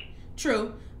my ring.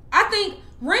 True. I think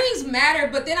rings matter,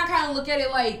 but then I kind of look at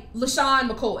it like LaShawn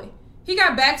McCoy. He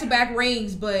got back-to-back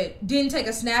rings, but didn't take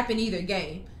a snap in either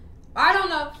game. I don't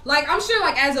know. Like, I'm sure,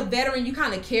 like, as a veteran, you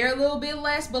kind of care a little bit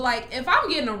less. But, like, if I'm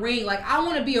getting a ring, like, I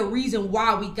want to be a reason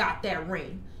why we got that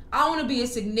ring. I want to be a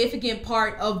significant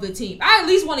part of the team. I at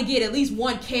least want to get at least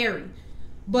one carry.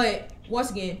 But,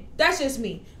 once again, that's just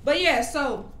me. But, yeah,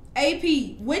 so,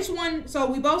 AP, which one? So,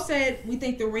 we both said we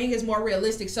think the ring is more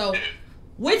realistic. So,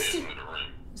 which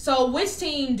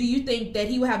team do you think that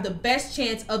he would have the best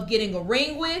chance of getting a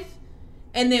ring with?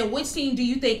 And then which team do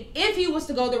you think, if he was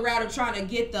to go the route of trying to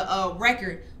get the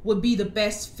record, would be the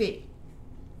best fit?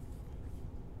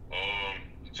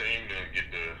 The team to get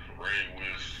the ring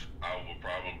with, I would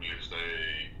probably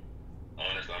say,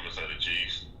 honestly, I'm going to say the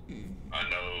Chiefs. I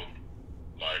know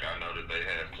that they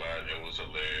have Clyde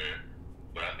Edwards-Helaire,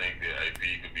 but I think that AP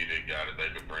could be the guy that they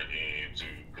could bring in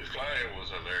too. Because Clyde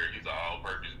Edwards-Helaire, he's an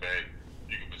all-purpose back.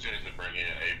 You can potentially bring in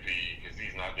AP because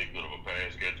he's not that good of a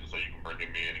pass catcher, so you can bring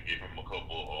him in and give him a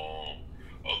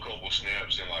couple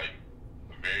snaps in like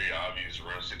very obvious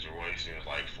run situations,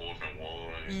 like 4th and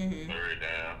 1s, third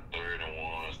and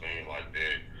 1s, things like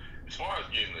that. As far as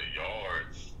getting the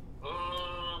yards,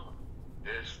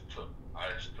 that's tough.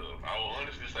 I will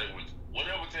honestly say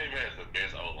whatever team has the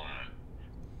best O-line.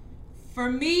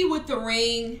 For me, with the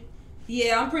ring,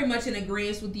 yeah, I'm pretty much in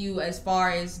agreement with you as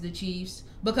far as the Chiefs.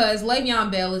 Because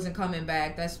Le'Veon Bell isn't coming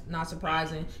back. That's not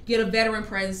surprising. Get a veteran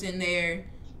presence in there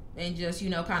and just,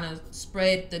 kind of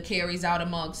spread the carries out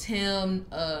amongst him,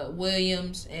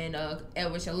 Williams, and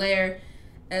Edwards-Helaire.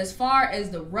 As far as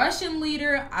the rushing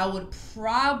leader, I would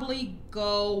probably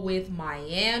go with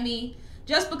Miami.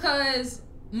 Just because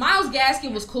Myles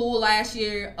Gaskin was cool last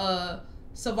year.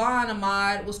 Savon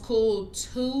Ahmad was cool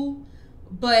too.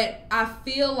 But I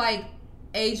feel like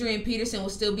Adrian Peterson will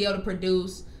still be able to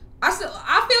produce. I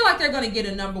feel like they're going to get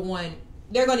a number one.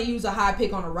 They're going to use a high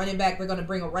pick on a running back. They're going to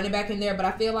bring a running back in there. But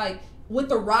I feel like with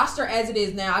the roster as it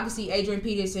is now, I can see Adrian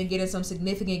Peterson getting some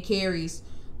significant carries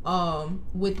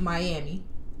with Miami.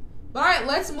 But all right,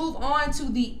 let's move on to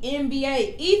the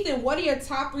NBA. Ethan, what are your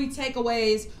top 3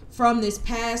 takeaways from this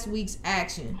past week's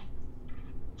action?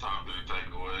 Top 3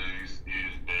 takeaways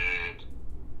is that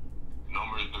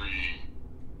number 3,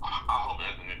 I hope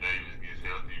Anthony Davis gets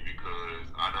healthy because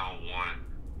I want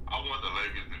the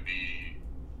Lakers to be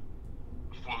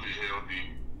fully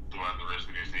healthy throughout the rest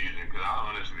of the season. Because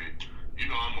I honestly,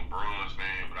 I'm a Bruins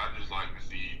fan, but I just like to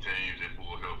see teams at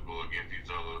full health go against each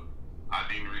other. I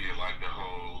didn't really like the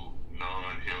whole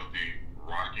non-healthy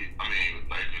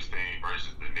Lakers team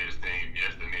versus the Nets team.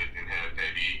 Yes, the Nets didn't have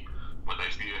KD, but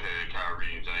they still had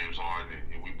Kyrie and James Harden,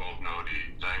 and we both know that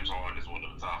James Harden is one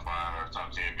of the top 5, top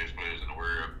 10 best players in the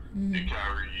world. And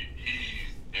Kyrie,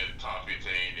 he's in the top 15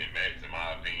 in Max, in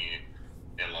my opinion.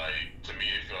 And to me,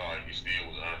 it felt like he still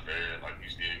was unfair. Like, you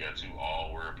still got 2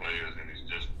 all-world players, and it's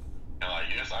just,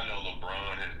 yes, I know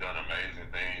LeBron has done amazing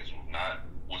things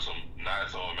with some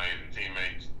not so amazing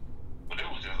teammates, but it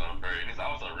was just unfair. And it's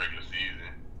also a regular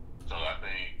season, so I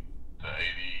think the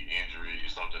AD injury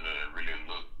is something to really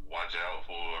watch out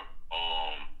for.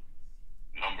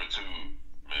 Number 2,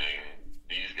 man,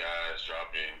 these guys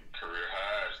dropping career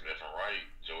highs left and right.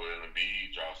 Joel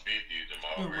Embiid dropped 50.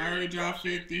 Jamal Murray dropped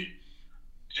 50.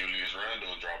 Julius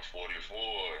Randle dropped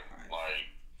 44.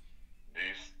 Right.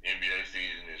 This NBA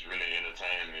season is really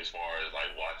entertaining as far as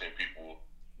watching people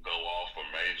go off for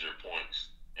major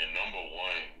points. And number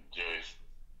 1, just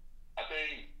I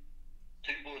think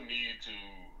people need to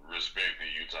respect the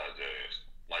Utah Jazz.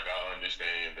 I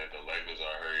understand that the Lakers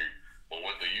are hurt, but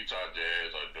what the Utah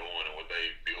Jazz are doing and what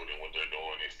they build and what they're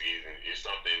doing this season is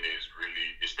something that's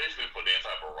really, especially for their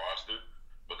type of roster,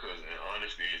 because in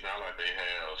honesty, it's not like they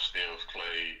have Steph,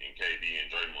 Clay, and KD and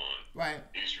Draymond. Right.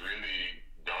 It's really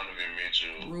Donovan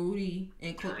Mitchell, Rudy,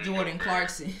 and Jordan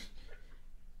Clarkson.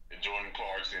 Jordan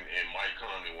Clarkson and Mike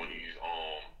Conley when he's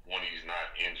not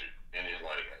injured. And it's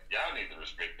y'all need to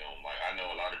respect them. I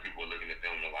know a lot of people are looking at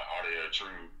them and are they a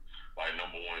true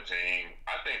number 1 team?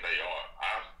 I think they are.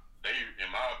 They, in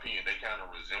my opinion, they kind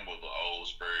of resemble the old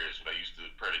Spurs. They used to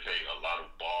predicate a lot of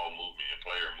ball movement and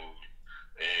player movement.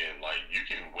 And you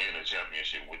can win a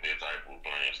championship with that type of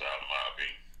playing style, in my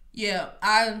opinion. Yeah,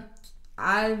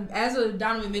 I as a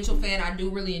Donovan Mitchell fan, I do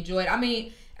really enjoy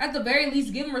it. At the very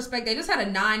least, give them respect. They just had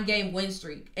a 9-game win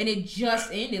streak, and it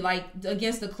just ended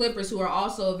against the Clippers, who are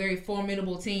also a very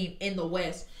formidable team in the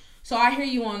West. So I hear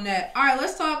you on that. All right,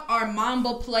 let's talk our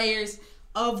Mamba players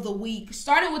of the week.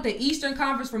 Starting with the Eastern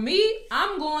Conference, for me,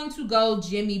 I'm going to go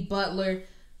Jimmy Butler.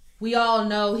 We all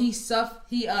know he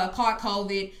caught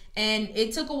COVID, and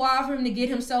it took a while for him to get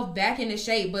himself back into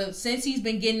shape. But since he's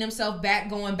been getting himself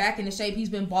going back into shape, he's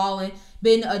been balling.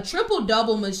 been a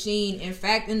triple-double machine. In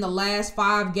fact, in the last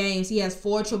 5 games, he has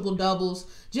 4 triple-doubles.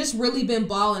 Just really been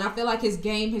balling. I feel like his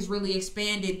game has really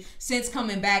expanded since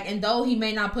coming back. And though he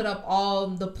may not put up all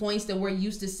the points that we're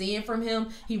used to seeing from him,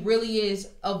 he really is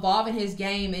evolving his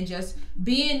game and just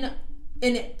being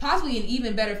possibly an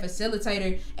even better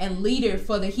facilitator and leader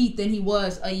for the Heat than he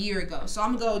was a year ago. So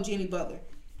I'm going to go with Jimmy Butler.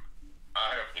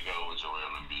 I have to go with Joel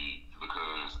Embiid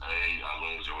because, I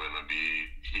love Joel Embiid.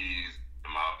 He's,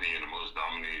 in my opinion, the most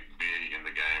dominant big in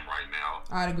the game right now.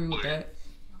 I'd agree with that.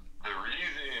 The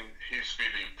reason his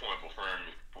 50-point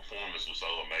performance was so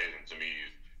amazing to me is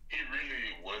he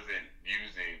really wasn't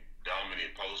using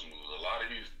dominant post moves. A lot of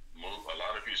his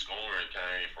scoring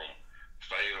came from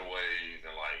fadeaways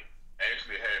and like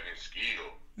actually having skill.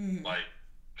 Mm-hmm. Like,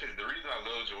 because the reason I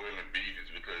love Joel Embiid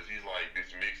is because he's like this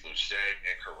mix of Shaq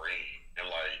and Kareem, and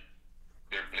like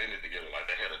they're blended together. Like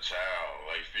they had a child,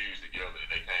 like fused together, and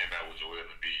they came out with Joel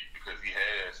Embiid because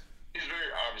he's very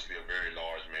obviously a very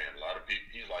large man. A lot of people,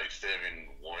 he's like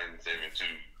 7'1", 7'2",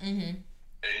 mm-hmm.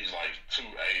 and he's like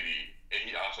 280, and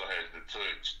he also has the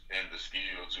touch and the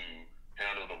skill to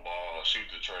handle the ball, shoot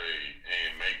the trade,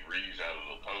 and make reads out of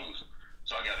the post.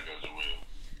 So I gotta go Joel.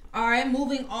 All right,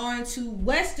 moving on to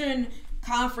Western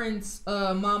Conference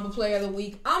Mamba Player of the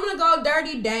Week. I'm gonna go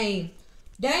Dirty Dame.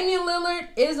 Damian Lillard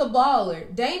is a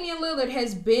baller. Damian Lillard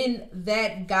has been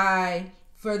that guy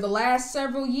for the last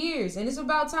several years, and it's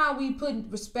about time we put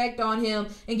respect on him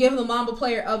and give him the Mamba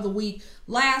Player of the Week.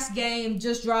 Last game,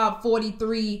 just dropped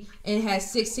 43 and has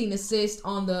 16 assists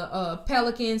on the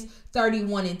Pelicans,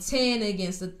 31-10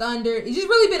 against the Thunder. He's just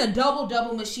really been a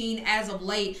double-double machine as of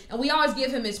late, and we always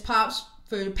give him his props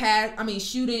for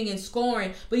shooting and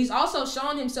scoring, but he's also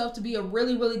shown himself to be a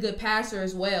really, really good passer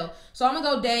as well. So I'm gonna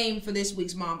go Dame for this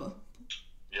week's Mamba.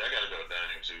 Yeah, I gotta go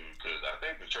Dame too, because I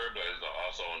think the Trailblazers are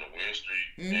also on the win streak,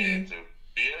 mm-hmm. and to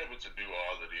be able to do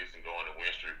all of this and go on the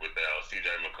win streak without C.J.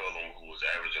 McCollum, who was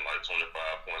averaging like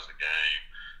 25 points a game,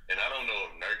 and I don't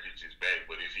know if Nurkic is back,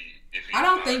 but if he I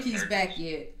don't think he's back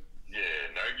yet.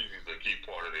 Yeah, Nurkic is a key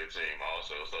part of their team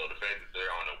also. So the fact that they're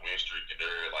on a win streak and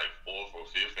they're like 4th or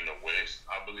 5th in the West,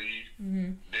 I believe,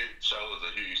 mm-hmm. that shows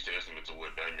a huge testament to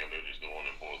what Damian Lillard is doing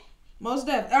in Portland. Most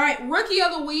definitely. All right, Rookie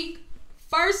of the Week.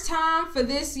 First time for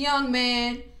this young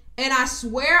man, and I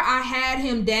swear I had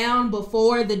him down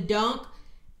before the dunk.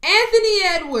 Anthony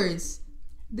Edwards.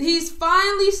 He's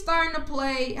finally starting to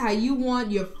play how you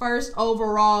want your first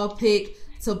overall pick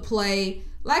to play.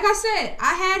 Like I said,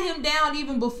 I had him down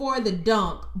even before the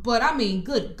dunk, but I mean,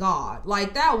 good God.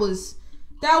 Like, that was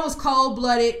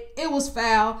cold-blooded. It was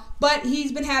foul, but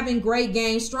he's been having great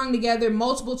games, strung together,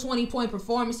 multiple 20-point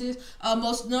performances.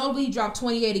 Most notably, he dropped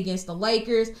 28 against the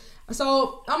Lakers.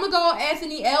 So, I'm going to go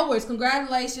Anthony Edwards.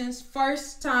 Congratulations.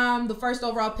 First time the first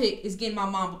overall pick is getting my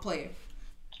Mamba player.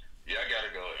 Yeah, I got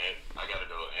to go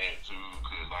Ant, too,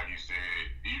 because like you said,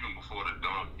 even before the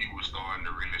dunk, he was starting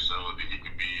to really show that he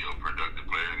could be a productive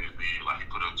player in this league. Like, he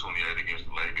put up 28 against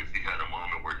the Lakers. He had a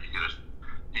moment where he hit a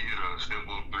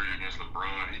step-up 3 against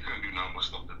LeBron. He couldn't do nothing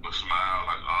but smile,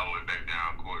 like, all the way back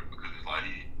down court, because it's like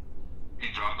he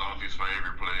dropped off his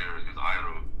favorite player, his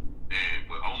idol.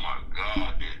 But, oh, my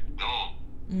God, that dunk.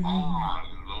 Mm-hmm. Oh, my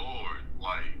Lord.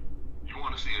 Like, you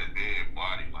want to see a dead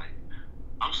body. Like,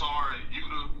 I'm sorry, you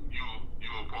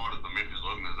were part of the Memphis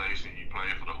organization. You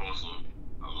played for the Hustle.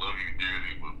 I love you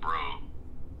dearly, but, bro,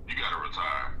 you got to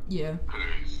retire. Yeah.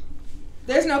 Because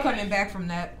there's no coming back from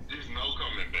that. There's no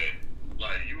coming back.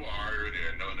 Like, you are already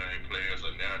a no-name player, so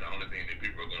now the only thing that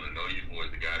people are going to know you for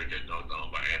is the guy that gets dunked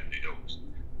on by Anthony Edwards.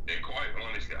 And quite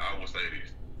honestly, I will say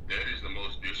this. That is the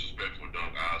most disrespectful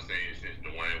dunk I've seen since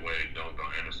Dwayne Wade dunked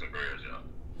on Anderson Varejao.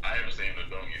 I haven't seen a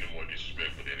dunk any more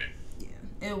disrespectful than it.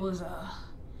 Yeah, it was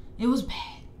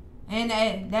bad. And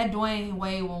that Dwayne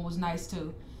Wade one was nice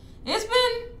too. It's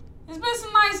been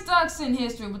some nice dunks in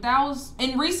history, but that was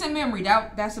in recent memory.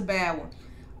 That's a bad one.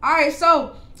 All right,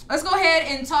 so let's go ahead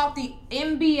and talk the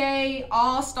NBA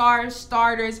All-Star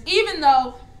starters. Even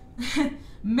though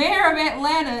Mayor of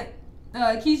Atlanta,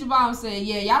 Keisha Baum said,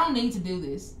 yeah, y'all don't need to do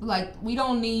this. Like, we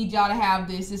don't need y'all to have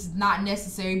this. This is not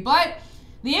necessary. But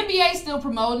the NBA is still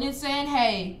promoting it, saying,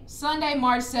 hey, Sunday,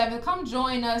 March 7th, come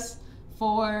join us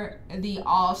for the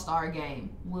All-Star game.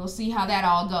 We'll see how that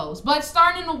all goes. But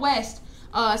starting in the West,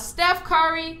 Steph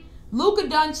Curry, Luka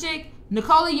Doncic,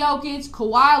 Nikola Jokic,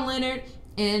 Kawhi Leonard,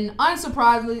 and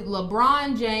unsurprisingly,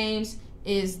 LeBron James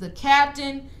is the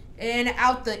captain. And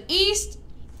out the East,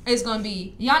 it's going to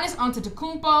be Giannis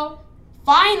Antetokounmpo.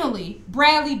 Finally,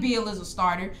 Bradley Beal is a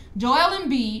starter. Joel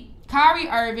Embiid, Kyrie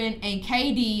Irving, and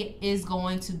KD is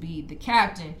going to be the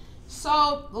captain.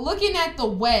 So, looking at the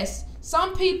West,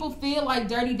 some people feel like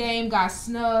Dirty Dame got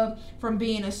snubbed from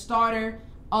being a starter,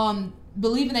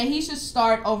 believing that he should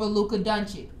start over Luka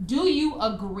Doncic. Do you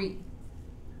agree?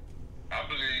 I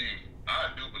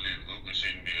do believe Luka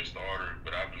shouldn't be a starter,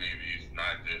 but I believe it's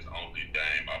not just only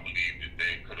Dame. I believe that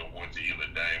they could have went to either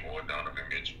Dame or Donovan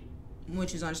Mitchell.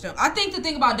 Which is understandable. I think the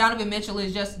thing about Donovan Mitchell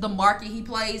is just the market he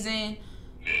plays in.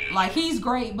 Yeah. Like, he's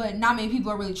great, but not many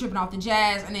people are really tripping off the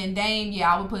Jazz. And then Dame,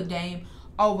 yeah, I would put Dame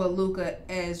over Luka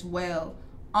as well.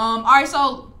 All right,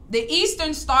 so the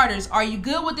Eastern starters, are you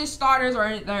good with the starters, or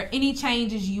are there any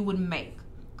changes you would make?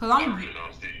 Cause I really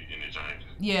don't see any changes.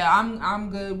 Yeah, I'm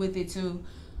good with it too.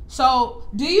 So,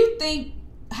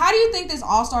 how do you think this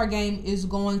All-Star game is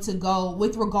going to go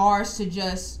with regards to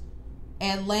just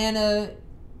Atlanta,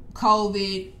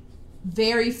 COVID,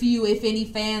 very few, if any,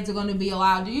 fans are going to be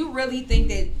allowed? Do you think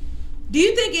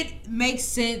it makes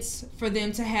sense for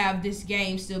them to have this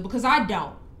game still? Because I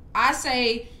don't. I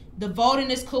say the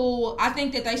voting is cool. I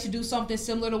think that they should do something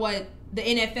similar to what the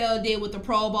NFL did with the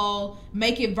Pro Bowl,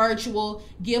 make it virtual,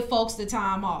 give folks the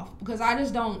time off. Because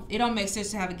it don't make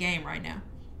sense to have a game right now.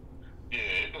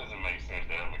 Yeah, it doesn't make sense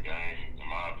to have a game, in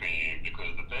my opinion,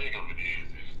 because the thing of it is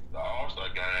the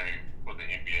All-Star game for the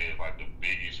NBA is like the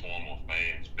biggest form of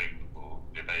fan spectacle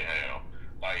that they have.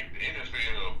 Like, the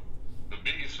NFL, the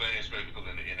biggest fan spectacle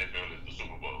in the NFL is the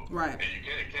Super Bowl. Right. And you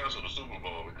can't cancel the Super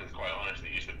Bowl because, quite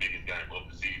honestly, it's the biggest game of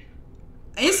the season.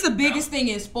 It's the biggest thing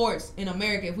in sports in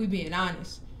America, if we're being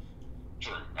honest.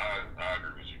 True. I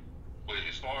agree with you. But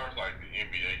as far as, like, the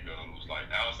NBA goes,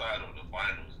 like, outside of the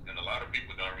finals, and a lot of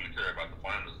people don't really care about the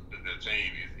finals because their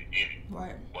team is in it.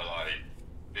 Right. But, like,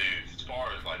 as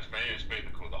far as, like, fan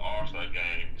spectacle, the All-Star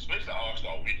game, especially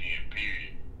All-Star weekend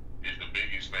period, is the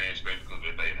biggest fan spectacle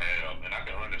that they have. And I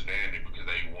can understand it because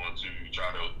they want to try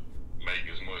to make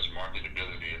as much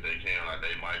marketability as they can. Like,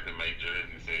 they might can make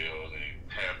jersey sales and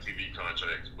have TV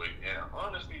contracts. But, yeah,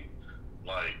 honestly,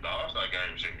 like, the All-Star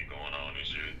game shouldn't be going on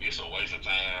this year. It's a waste of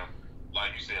time.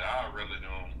 Like you said, I'd rather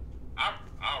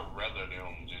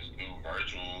them just do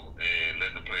virtual and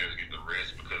let the players get the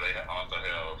rest, because they also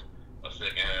have a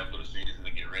second half of the season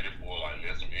to get ready for. Like,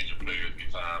 let some injured players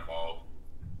get time off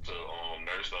to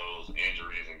nurse those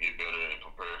injuries and get better and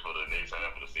prepare for the next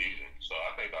half of the season. So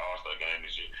I think the All-Star game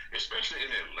this year, especially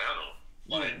in Atlanta,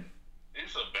 like,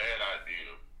 it's a bad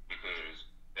idea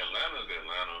because Atlanta's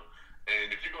Atlanta.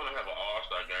 And if you're going to have an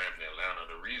All-Star game in Atlanta,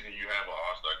 the reason you have an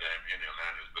All-Star game in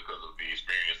Atlanta is because of the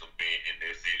experience of being in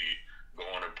that city,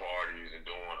 going to parties and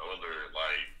doing other,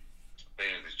 like,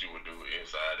 things that you would do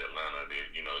inside Atlanta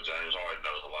that, you know, James Harden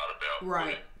knows a lot about.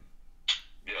 Right.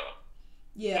 But,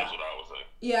 yeah. That's what I would say.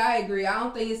 Yeah, I agree. I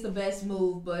don't think it's the best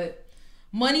move, but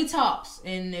money talks.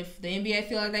 And if the NBA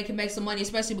feel like they can make some money,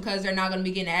 especially because they're not going to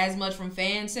be getting as much from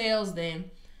fan sales,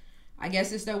 then I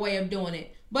guess it's their way of doing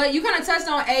it. But you kind of touched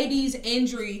on AD's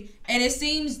injury, and it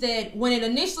seems that when it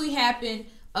initially happened,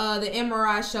 the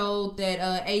MRI showed that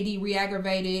AD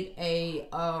re-aggravated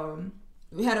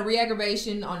had a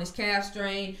re-aggravation on his calf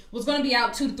strain, was going to be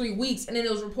out 2 to 3 weeks, and then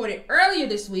it was reported earlier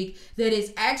this week that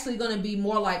it's actually going to be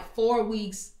more like 4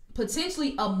 weeks,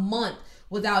 potentially a month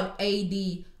without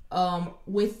AD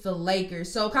with the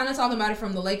Lakers. So kind of talking about it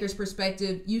from the Lakers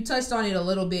perspective, you touched on it a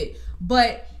little bit,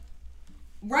 but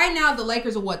right now the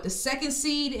Lakers are the second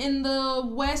seed in the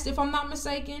West, if I'm not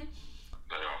mistaken.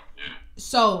 Yeah.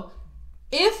 So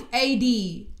if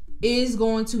AD is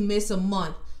going to miss a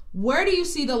month, where do you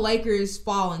see the Lakers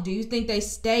falling? Do you think they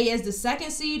stay as the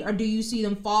second seed, or do you see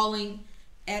them falling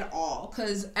at all?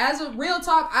 Because as a real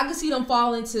talk, I can see them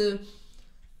falling to,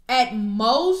 at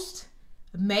most,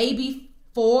 maybe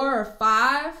 4 or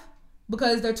 5,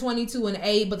 because they're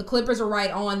 22-8, but the Clippers are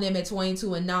right on them at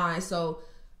 22-9. So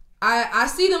I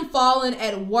see them falling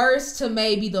at worst to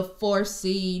maybe the 4th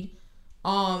seed.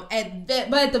 But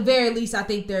at the very least, I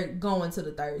think they're going to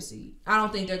the 3rd seed. I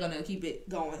don't think they're gonna keep it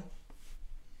going.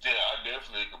 Yeah, I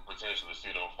definitely could potentially see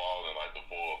them falling like the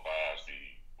 4 or 5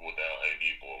 seed without AD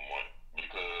for a month,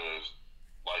 because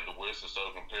like the West is so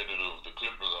competitive. The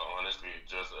Clippers are honestly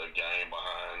just a game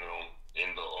behind them in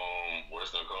the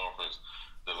Western Conference.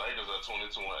 The Lakers are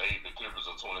 22-8. The Clippers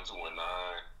are 22-9.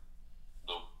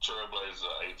 The Trailblazers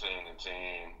are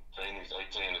 18-10. Phoenix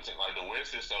 18-10. Like, the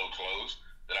West is so close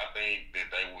that I think that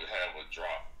they would have a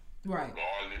drop, right,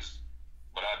 regardless.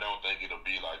 But I don't think it'll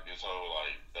be like this whole,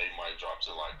 like, they might drop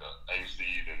to, like, the 8th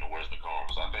seed in the Western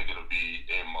Conference. I think it'll be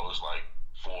at most, like,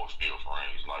 4th, 5th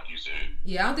range, like you said.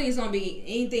 Yeah, I don't think it's going to be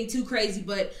anything too crazy,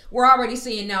 but we're already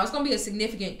seeing now it's going to be a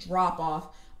significant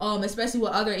drop-off, especially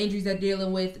with other injuries they're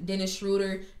dealing with. Dennis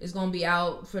Schroeder is going to be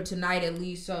out for tonight at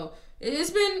least, so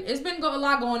it's been a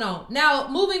lot going on. Now,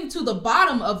 moving to the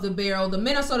bottom of the barrel, the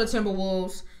Minnesota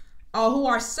Timberwolves who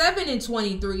are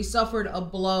 7-23, suffered a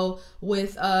blow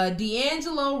with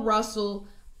D'Angelo Russell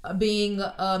being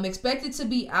expected to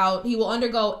be out. He will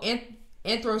undergo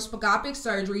arthroscopic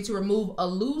surgery to remove a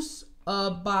loose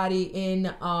body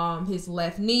in his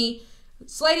left knee,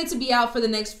 slated to be out for the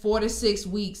next 4 to 6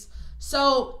 weeks.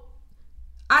 So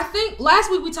I think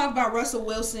last week we talked about Russell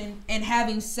Wilson and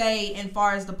having say as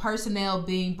far as the personnel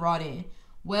being brought in.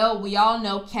 Well, we all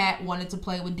know Cat wanted to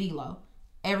play with D'Lo.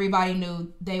 Everybody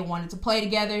knew they wanted to play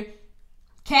together.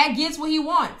 Cat gets what he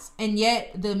wants, and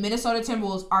yet the Minnesota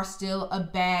Timberwolves are still a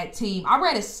bad team. I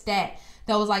read a stat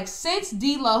that was like, since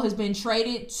D'Lo has been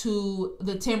traded to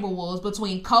the Timberwolves,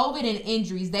 between COVID and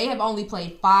injuries, they have only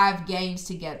played 5 games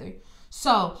together.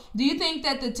 So, do you think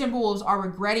that the Timberwolves are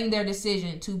regretting their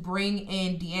decision to bring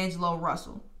in D'Angelo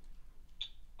Russell?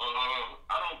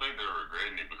 I don't think they're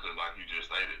regretting it because, like you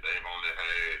just stated, they've only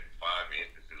had 5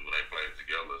 instances where they played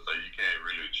together, so you can't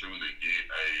really truly get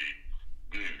a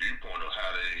good viewpoint of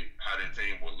how their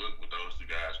team will look with those 2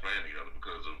 guys playing together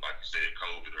because of, like you said,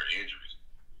 COVID or injuries.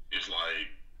 It's like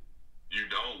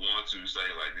you don't want to say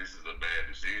like this is a bad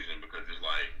decision because it's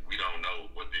like we don't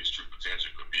know what this true potential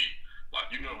could be. Like,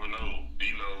 you never know,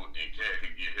 D'Lo and Cat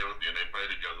could get healthy and they play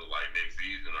together like next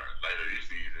season or later this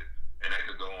season, and they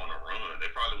could go on a run.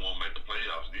 They probably won't make the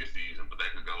playoffs this season, but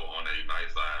they could go on a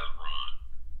nice size run.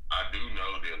 I do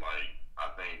know that, like,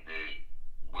 I think that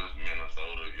with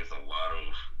Minnesota, it's a lot of,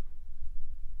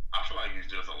 I feel like it's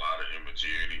just a lot of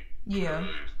immaturity. Yeah.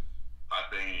 Because I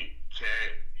think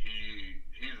Cat,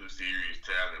 he's a serious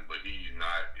talent, but he's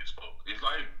not as, it's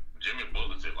like Jimmy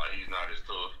Butler said, like, he's not as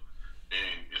tough.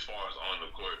 And as far as on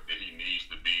the court that he needs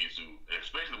to be, to,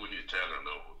 especially with his talent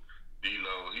level,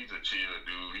 D'Lo, he's a chill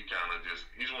dude. He kind of just,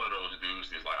 he's one of those dudes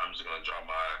that's like, I'm just going to drop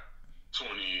my 20,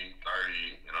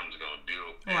 30, and I'm just going to deal.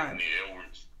 Right. Anthony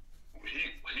Edwards,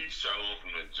 he showed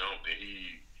from the jump that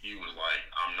he was like,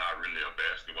 I'm not really a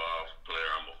basketball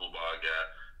player. I'm a football guy.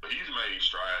 But he's made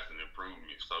strides and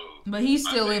improvements. So, but he's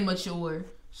still immature.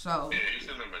 So yeah, he's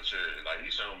still immature. Like,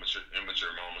 he's shown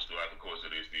immature moments throughout the course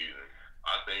of this season.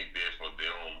 I think that for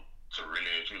them to really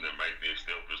and truly make their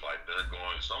step is like they're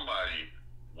going somebody,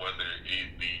 whether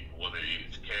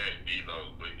it's Cat,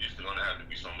 D'Lo, but it's going to have to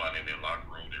be somebody in their locker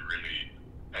room that really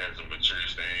has a mature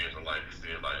stance and like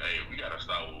said, like, hey, we got to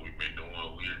stop what we've been doing.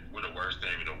 We're the worst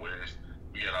team in the West.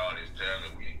 We got all this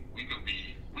talent. We could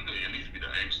at least be the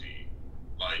AC.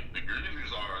 Like, the Grizzlies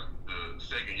are the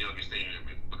second youngest team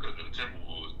because of the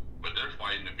Timberwolves, but they're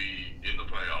fighting to be in the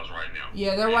playoffs right now.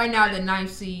 yeah, they're right now the 9th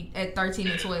seed at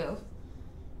 13-12.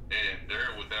 And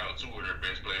they're without 2 of their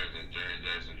best players in Jaren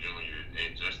Jackson Jr.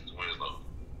 and Justice Winslow.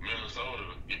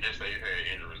 Minnesota, yes, they've had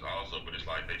injuries also, but it's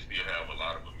like they still have a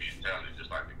lot of immense talent,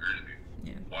 just like the Grizzlies.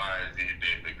 Yeah. Why is it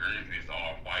that the Grizzlies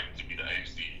are fighting to be the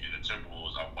AC and the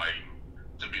Timberwolves are fighting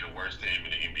to be the worst team in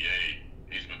the NBA?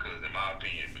 It's because, in my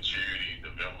opinion, maturity,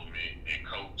 development, and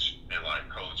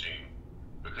coaching.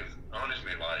 Because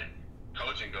honestly, like,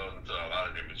 coaching goes into a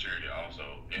lot of immaturity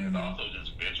also, and it's also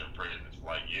just veteran presence.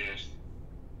 Like, yes,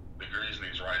 the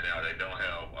Grizzlies right now, they don't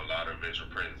have a lot of veteran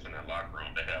presence in their locker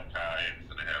room. They have Kyle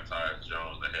Anderson, they have Tyus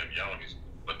Jones, they have Giannis,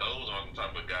 but those are the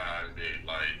type of guys that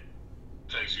like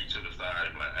takes you to the side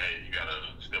and be like, hey, you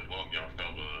gotta step up, young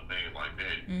fella, things like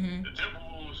that. The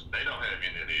Timberwolves, they don't have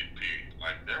any of that period.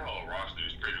 Like, their whole roster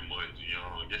is pretty much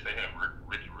young. Yes, they have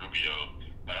Ricky Rubio,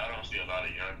 but I don't see a lot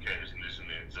of young cats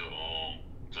listening to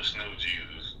Snow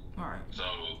Jesus. All right. So,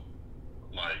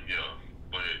 like, yeah,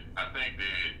 but I think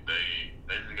that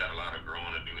they just got a lot of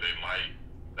growing to do. They might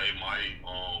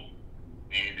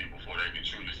end it before they can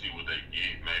truly see what they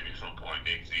get. Maybe some point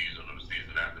next season or the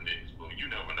season after next. But you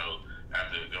never know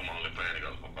after them only playing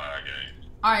together for 5 games.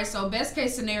 All right. So best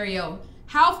case scenario,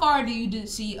 how far do you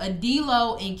see a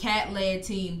D'Lo and Cat led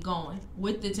team going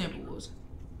with the Timberwolves?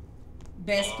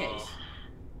 Best case.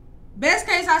 Best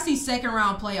case, I see 2nd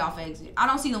round playoff exit. I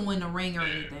don't see them win the ring or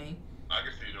anything. I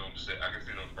can see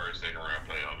them first, 2nd round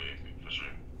playoff exit for sure.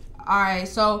 All right,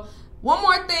 so one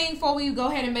more thing before we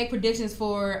go ahead and make predictions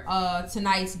for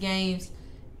tonight's games.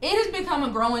 It has become a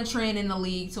growing trend in the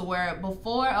league to where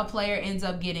before a player ends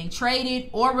up getting traded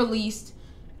or released,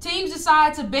 teams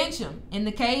decide to bench him. In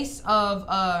the case of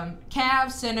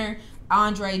Cavs center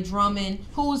Andre Drummond,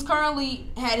 who's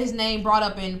currently had his name brought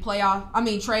up in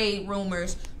trade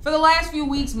rumors for the last few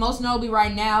weeks, most notably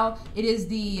right now, it is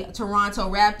the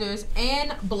Toronto Raptors,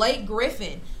 and Blake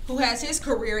Griffin, who has his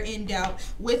career in doubt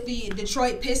with the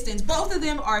Detroit Pistons. Both of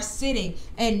them are sitting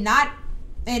and not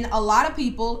And a lot of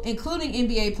people, including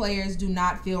NBA players, do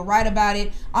not feel right about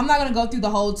it. I'm not going to go through the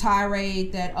whole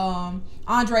tirade that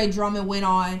Andre Drummond went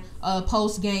on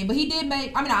post-game. But he did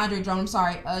make, I mean, not Andre Drummond, I'm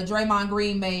sorry, Draymond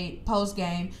Green made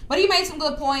post-game. But he made some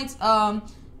good points.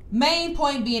 Main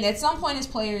point being, at some point as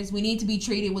players, we need to be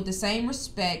treated with the same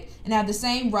respect and have the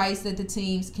same rights that the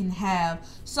teams can have.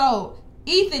 So,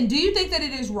 Ethan, do you think that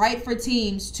it is right for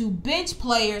teams to bench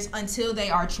players until they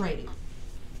are traded?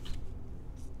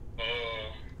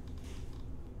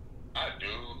 I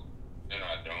do, and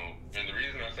I don't. And the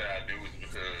reason I say I do is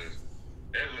because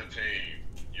as a team,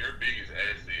 your biggest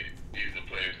asset is the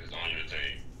players that's on your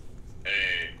team.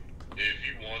 And if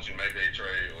you want to make a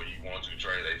trade or you want to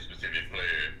trade a specific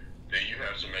player, then you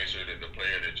have to make sure that the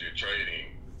player that you're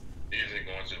trading isn't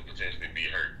going to potentially be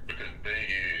hurt. Because the thing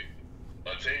is,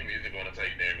 a team isn't going to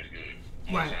take damage goods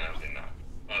more times than not.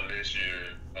 Unless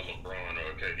you're a LeBron or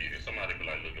a KD. Then somebody be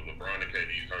like, look, if LeBron or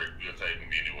KD is hurt, we'll take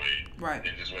him anyway. Right.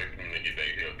 And just wait for him to get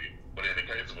back healthy. But in the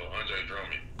case of Andre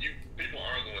Drummond, people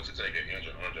aren't going to take an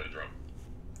injured Andre Drummond.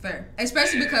 Fair.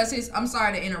 Especially because I'm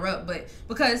sorry to interrupt, but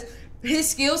because his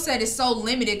skill set is so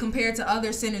limited compared to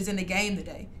other centers in the game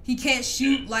today. He can't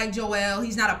shoot like Joel.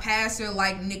 He's not a passer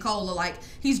like Nikola. Like,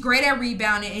 he's great at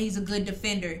rebounding and he's a good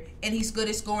defender. And he's good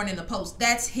at scoring in the post.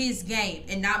 That's his game.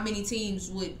 And not many teams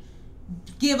would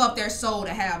give up their soul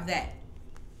to have that.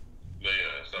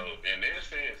 Yeah, so in that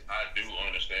sense, I do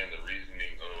understand the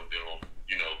reasoning of them,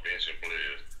 benching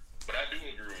players. But I do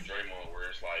agree with Draymond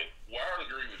where it's like, where I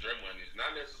agree with Draymond is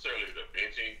not necessarily the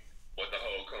benching, but the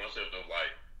whole concept of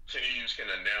like, teams can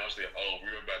announce that, oh,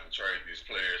 we're about to trade this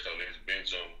player, so let's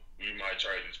bench him. We might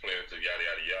trade this player to yada,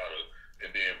 yada, yada.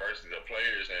 And then versus the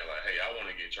players saying like, hey, I want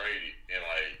to get traded. And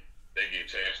like, they get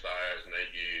chastised and they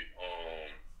get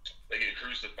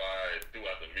crucified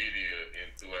throughout the media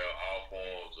and throughout all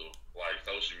forms of like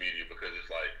social media because it's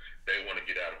like they want to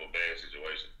get out of a bad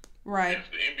situation. Right.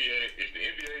 If the NBA is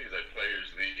a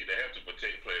players' league, they have to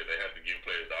protect players. They have to give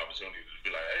players the opportunity to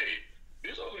be like, hey,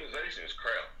 this organization is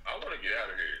crap. I want to get out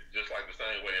of here. Just like the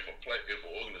same way if an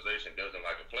organization doesn't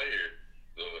like a player,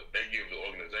 they give the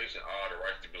organization all the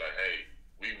rights to be like, hey,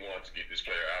 we want to get this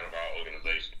player out of our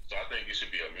organization. So I think it should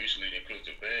be a mutually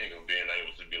inclusive thing of being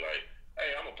able to be like,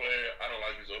 hey, I'm a player. I don't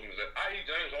like this organization. I.e.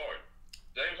 James Harden.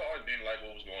 James Harden didn't like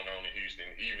what was going on in Houston,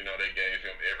 even though they gave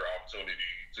him every opportunity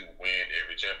to win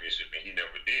every championship, and he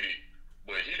never did it.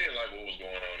 But he didn't like what was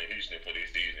going on in Houston for this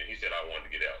season. He said, I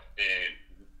wanted to get out. And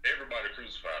everybody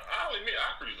crucified him. I'll admit,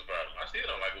 I crucified him. I still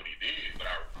don't like what he did, but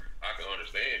I can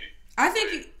understand it. I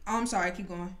think I'm sorry,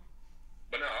 keep going.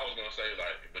 But now I was gonna say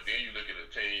like, but then you look at a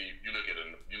team, you look at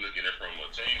it from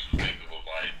a team's perspective of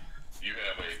like, you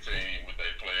have a team with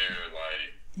a player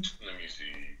like, let me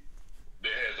see,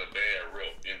 that has a bad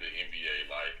rep in the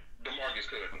NBA, like DeMarcus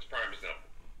Cousins, prime example.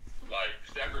 Like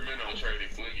Sacramento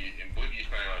traded Boogie, and Boogie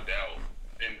found out,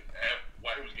 and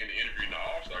while he was getting interviewed in the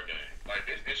All-Star game, like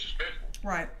that's disrespectful.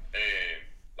 Right. And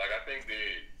like I think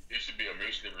that it should be a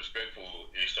mutually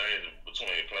respectful exchange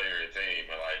between player and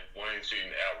team, and like one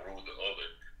shouldn't outrule the other.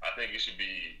 I think it should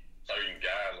be certain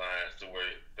guidelines to where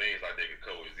things like they can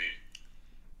coexist.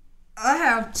 I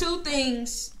have two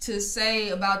things to say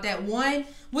about that. One,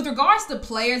 with regards to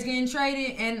players getting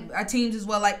traded and our teams as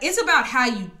well, like it's about how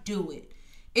you do it.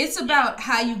 It's about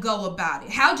how you go about it.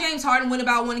 How James Harden went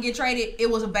about wanting to get traded, it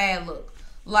was a bad look.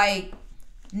 Like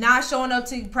not showing up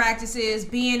to practices,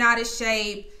 being out of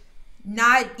shape,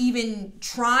 not even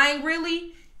trying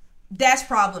really, that's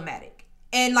problematic.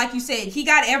 And like you said, he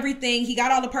got everything. He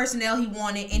got all the personnel he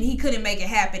wanted, and he couldn't make it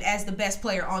happen as the best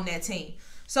player on that team.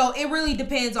 So it really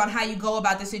depends on how you go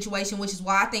about the situation, which is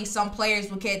why I think some players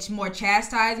will catch more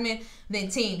chastisement than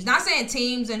teams. Not saying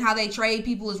teams and how they trade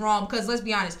people is wrong, because let's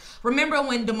be honest. Remember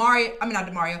when DeMar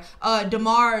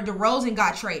DeRozan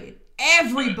got traded?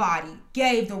 Everybody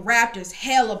gave the Raptors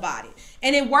hell about it.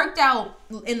 And it worked out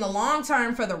in the long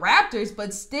term for the Raptors,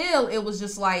 but still it was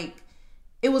just like,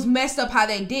 it was messed up how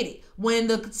they did it. When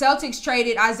the Celtics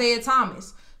traded Isaiah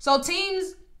Thomas. So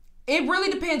teams, it really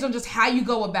depends on just how you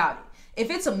go about it. If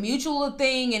it's a mutual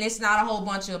thing and it's not a whole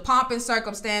bunch of pomp and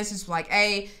circumstances, like,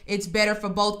 hey, it's better for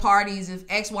both parties if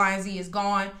X, Y, and Z is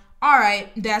gone, all right,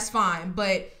 that's fine.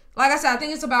 But like I said, I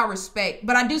think it's about respect.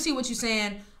 But I do see what you're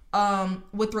saying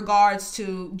with regards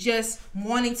to just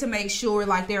wanting to make sure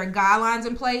like there are guidelines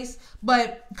in place.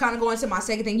 But kind of going to my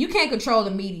second thing, you can't control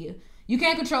the media. You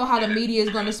can't control how the media is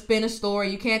going to spin a story.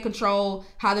 You can't control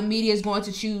how the media is going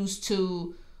to choose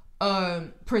to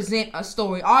present a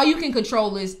story. All you can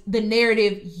control is the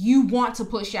narrative you want to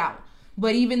push out.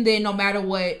 But even then, no matter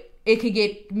what, it could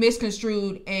get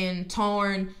misconstrued and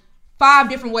torn 5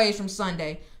 different ways from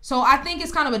Sunday. So I think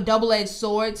it's kind of a double-edged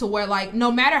sword to where, like,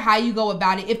 no matter how you go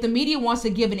about it, if the media wants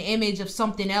to give an image of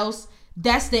something else,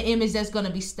 that's the image that's going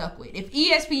to be stuck with. If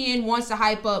ESPN wants to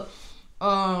hype up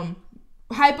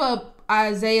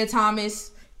Isaiah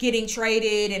Thomas getting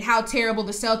traded and how terrible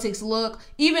the Celtics look,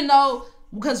 even though,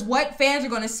 because what fans are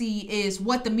going to see is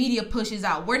what the media pushes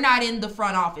out. We're not in the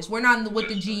front office. We're not with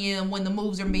the GM when the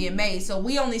moves are being made. So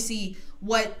we only see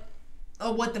what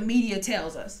the media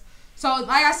tells us. So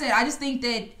like I said, I just think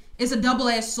that it's a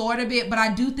double-edged sword a bit, but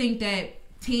I do think that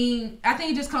I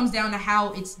think it just comes down to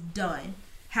how it's done,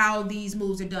 how these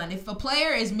moves are done. If a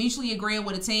player is mutually agreeing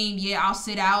with a team, yeah, I'll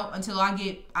sit out until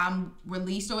I'm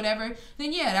released or whatever,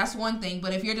 then yeah, that's one thing.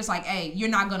 But if you're just like, hey, you're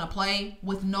not going to play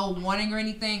with no warning or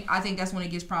anything, I think that's when it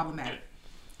gets problematic.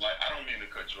 Like, I don't mean to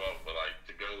cut you off, but like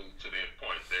to go to that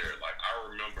point there, like I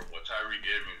remember when Tyreek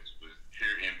Evans was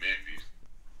here in Memphis,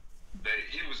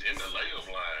 he was in the layup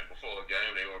line before a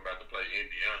game they were about to play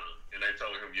Indiana, and they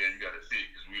told him, yeah, you got to sit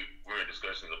because we're in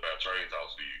discussions about trade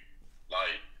talks for you.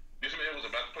 Like, this man was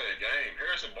about to play a game.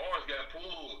 Harrison Barnes got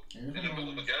pulled in the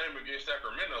middle of the game against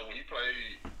Sacramento when he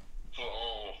played for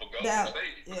Golden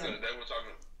State because they were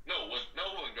talking. No, it wasn't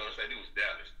Golden State. It was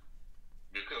Dallas.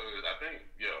 Because I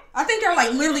think they were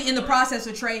like literally in the process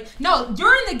of trade. No,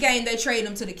 during the game they traded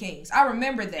him to the Kings. I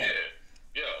remember that.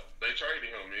 Yeah, they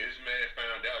traded him. And this man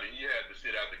found out he had to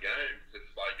sit out the game because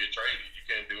it's like, you're traded. You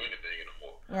can't do anything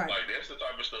anymore. Right. Like, that's the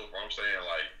type of stuff where I'm saying,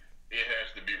 like, it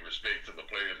has to be respect to the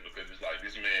players because it's like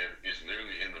this man is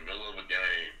literally in the middle of a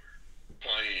game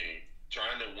playing,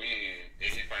 trying to win,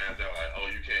 and he finds out like, oh,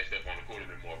 you can't step on the court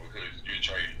anymore because you're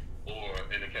traded. Or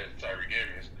in the case of Tyreek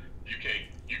Evans, you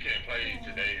can't play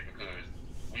today because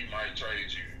we might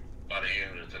trade you by the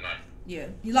end of tonight. Yeah,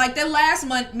 like that last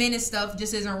minute stuff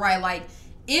just isn't right. Like,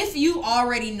 if you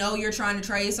already know you're trying to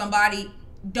trade somebody,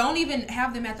 don't even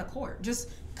have them at the court. Just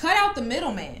cut out the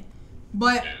middleman.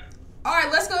 But all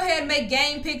right, let's go ahead and make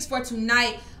game picks for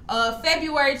tonight.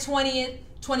 February 20th,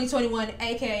 2021,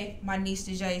 aka my niece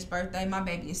DeJay's birthday. My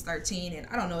baby is 13, and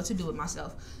I don't know what to do with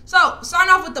myself. So,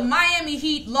 starting off with the Miami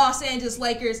Heat, Los Angeles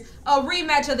Lakers, a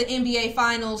rematch of the NBA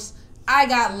Finals. I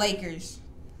got Lakers.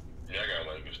 Yeah, I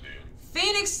got Lakers still.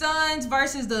 Phoenix Suns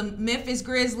versus the Memphis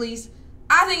Grizzlies.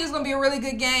 I think it's going to be a really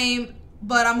good game,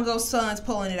 but I'm going to go Suns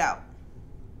pulling it out.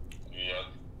 Yeah.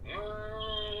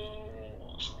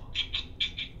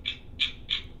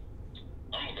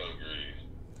 I'm going to go Grizzlies.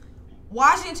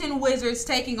 Washington Wizards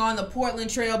taking on the Portland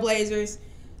Trail Blazers.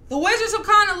 The Wizards have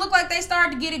kind of looked like they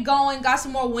started to get it going, got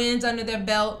some more wins under their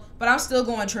belt, but I'm still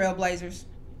going Trail Blazers.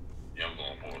 Yeah, I'm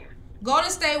going Portland.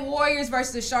 Golden State Warriors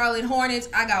versus the Charlotte Hornets.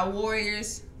 I got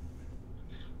Warriors.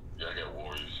 Yeah, I got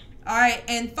Warriors. All right,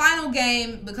 and final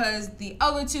game, because the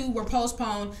other two were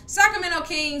postponed, Sacramento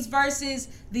Kings versus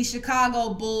the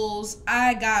Chicago Bulls.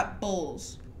 I got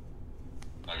Bulls.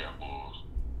 I got Bulls.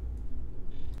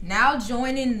 Now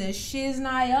joining the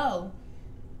Shiznio,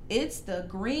 it's the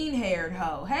green-haired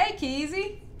hoe. Hey,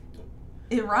 Keezy.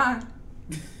 It rhymed.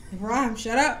 It rhymed.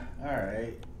 Shut up. All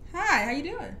right. Hi, how you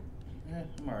doing? Yeah,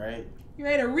 I'm all right. You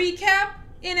ready to recap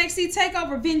NXT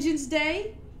TakeOver Vengeance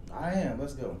Day? I am.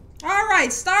 Let's go. All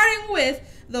right, starting with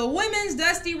the Women's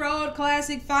Dusty Road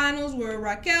Classic Finals, where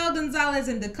Raquel Gonzalez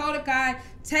and Dakota Kai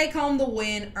take home the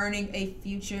win, earning a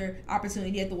future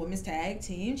opportunity at the Women's Tag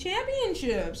Team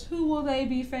Championships. Who will they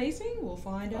be facing? We'll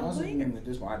find out later.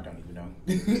 This one, I don't even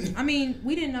know. I mean,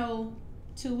 we didn't know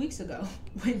 2 weeks ago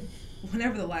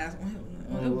whenever the last one.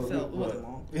 It wasn't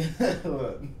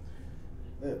long.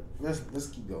 Let's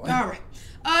keep going. All right.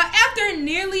 After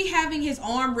nearly having his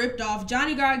arm ripped off,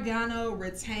 Johnny Gargano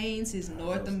retains his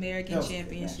North American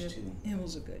Championship. It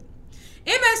was a good.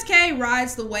 MSK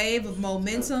rides the wave of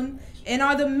momentum and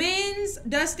are the men's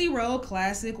Dusty Road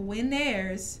Classic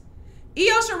winners.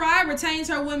 Io Shirai retains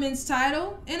her women's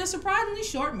title in a surprisingly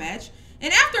short match,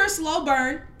 and after a slow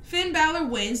burn, Finn Balor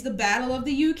wins the Battle of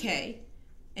the UK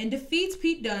and defeats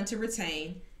Pete Dunne to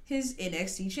retain his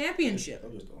NXT Championship.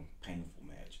 That was a painful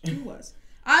match. It was.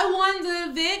 I won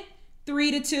the event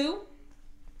 3-2.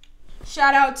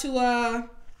 Shout out to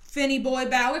Finny Boy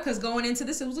Balor, because going into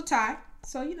this it was a tie.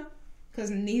 So, because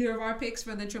neither of our picks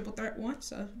for the triple threat won.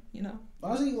 So,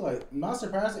 Honestly, like, not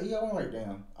surprised that went like,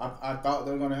 damn. I thought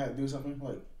they were going to have to do something.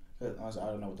 Like, honestly, I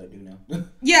don't know what they do now.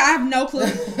 Yeah, I have no clue.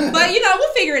 But,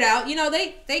 we'll figure it out.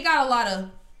 They got a lot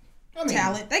of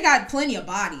talent. They got plenty of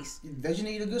bodies. They just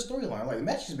need a good storyline. Like, the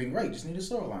match has been great. Just need a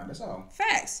storyline. That's all.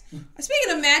 Facts.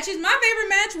 Speaking of matches, my favorite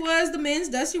match was the men's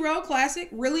Dusty Road Classic.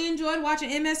 Really enjoyed watching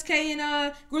MSK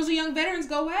and Grizzly Young Veterans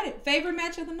go at it. Favorite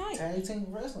match of the night. Tag team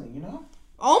wrestling,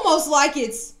 Almost like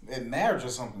it matters or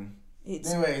something.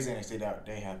 Anyways, NXT,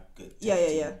 they have good.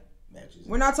 Yeah. matches.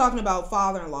 We're not talking about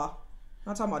father-in-law. I'm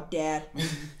not talking about dad.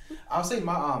 I'll say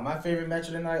my favorite match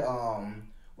of the night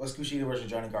was Kushida versus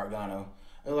Johnny Gargano.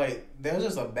 Like there was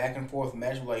just a back and forth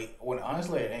match. Like when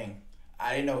honestly,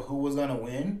 I didn't know who was gonna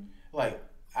win. Like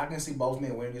I can see both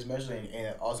men winning this match,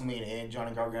 and ultimately in the end,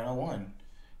 Johnny Gargano won.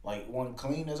 Like one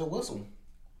clean as a whistle.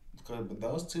 Because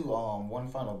those two one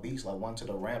final beats, like one to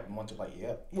the ramp and one to like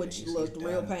which looked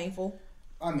real painful.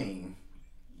 I mean,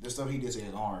 the stuff he did to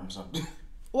his arm, something.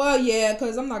 Well, yeah,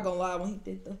 because I'm not gonna lie, when he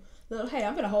did the little, hey,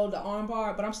 I'm gonna hold the arm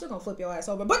bar, but I'm still gonna flip your ass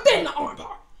over. But then the arm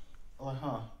bar. Like,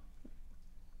 huh?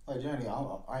 Like Johnny,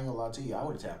 I ain't gonna lie to you. I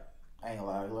would have tapped. I ain't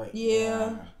gonna lie. Like,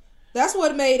 yeah. That's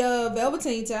what made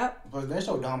Velveteen tap. But that's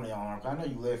your dominant arm. I know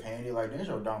you left-handed. Like that's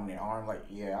your dominant arm. Like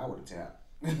yeah, I would have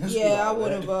tapped. Yeah, I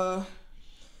would have.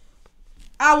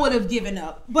 I would have given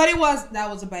up, but that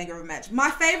was a banger of a match. My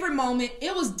favorite moment.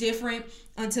 It was different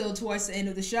until towards the end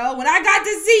of the show when I got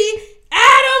to see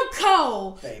Adam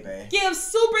Cole give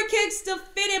super kicks to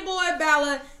Fitty Boy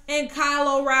Balor and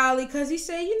Kyle O'Reilly because he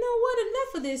said, "You know what?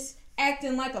 Enough of this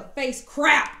acting like a face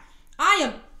crap. I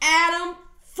am Adam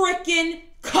freaking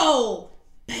Cole,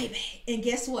 baby." And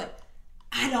guess what?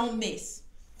 I don't miss.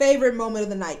 Favorite moment of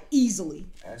the night, easily.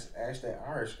 Ask that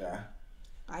Irish guy.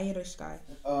 Irish guy.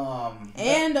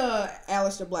 And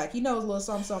Aleister Black. He knows a little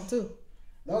something too.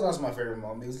 That was also my favorite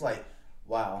moment. It was like,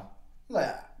 wow.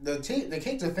 Like the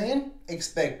kick to Finn,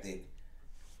 expected.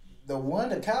 The one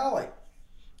to Kyle, like.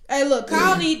 Hey, look,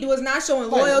 Kyle was not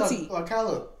showing loyalty. Like Kyle,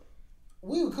 look,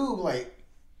 we were cool. Like,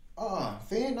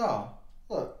 Finn, no.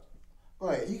 Look,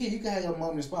 like you can have your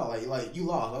moment in the spot. Like you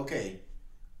lost. Okay,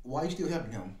 why you still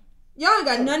helping him? Y'all ain't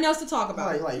got nothing else to talk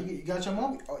about. Like you got your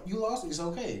moment. You lost. It's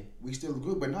okay. We still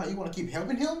good. But no, you want to keep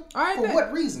helping him? All right, for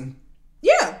what reason?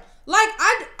 Yeah. Like,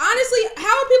 I honestly, how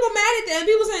are people mad at that? And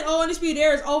people saying, "Oh, Undisputed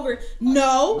Era is over."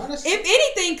 No. If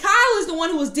anything, Kyle is the one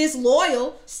who was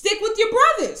disloyal. Stick with your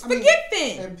brothers. Forget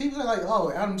Finn. And people are like,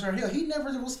 "Oh, Adam turned heel." He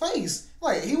never was face.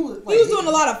 Like he was. He was doing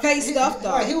a lot of face stuff though.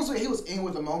 Like he was in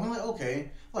with the moment. Like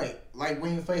okay, like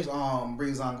when you face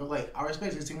Breeze on, go like I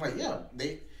respect his team. Like yeah,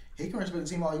 he can respect the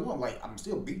team all you want. Like I'm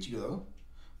still beat you though.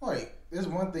 Like there's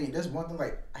one thing.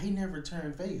 Like he never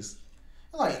turned face.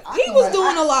 Like he was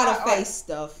doing a lot of face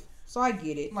stuff. So I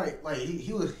get it. Like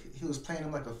he was playing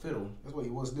him like a fiddle. That's what he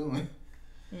was doing.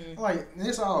 Like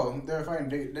this all they're fighting.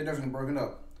 They're definitely broken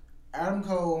up. Adam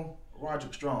Cole,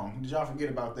 Roderick Strong. Did y'all forget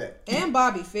about that? And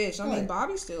Bobby Fish. I mean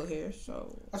Bobby's still here.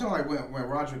 So I told like when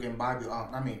Roderick and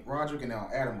Roderick and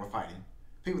Adam were fighting.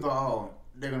 People thought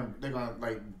they're gonna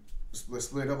like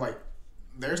split up. Like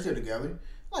they're still together.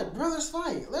 Like brothers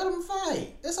fight. Let them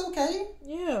fight. It's okay.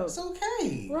 Yeah, it's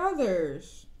okay.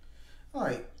 Brothers.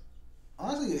 Like.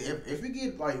 Honestly, if we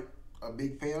get like a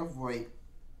big payoff, like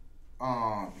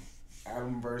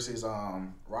Adam versus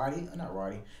Adam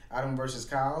versus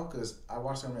Kyle, because I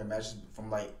watched some of their matches from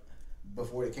like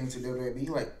before they came to WWE.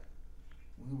 Like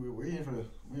we're in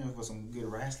for some good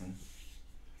wrestling.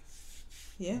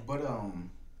 Yeah. But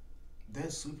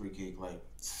that super kick, like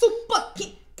super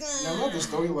kick. Now I love the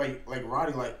story, like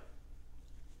Roddy, like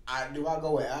do I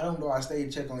go with Adam? Do I stay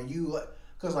and check on you? Like,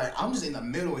 cause like I'm just in the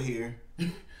middle here,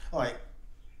 like.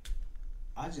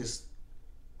 I just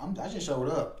showed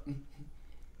up.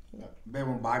 Then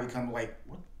when Bobby come, like,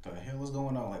 what the hell is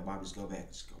going on? Like, Bobby, just go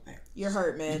back. You're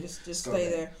hurt, man. Just stay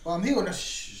there. Well, I'm here.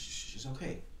 Shh, it's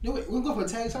okay. No, wait, we'll go for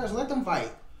tag titles. Let them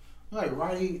fight. Like,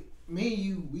 Roddy, me and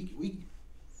you,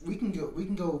 we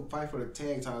can go fight for the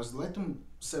tag titles. Let them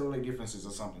settle their differences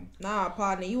or something. Nah,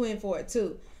 partner, you in for it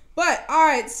too. But all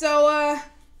right, so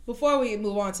before we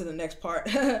move on to the next part,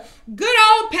 good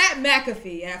old Pat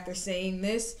McAfee, after seeing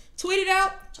this, tweeted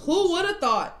out, "Who would have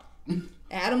thought?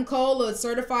 Adam Cole, a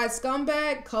certified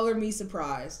scumbag, color me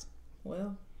surprised."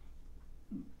 Well,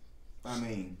 I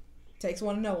mean, takes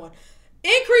one to know one.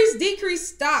 Increase, decrease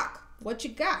stock. What you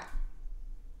got?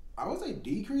 I would say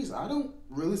decrease. I don't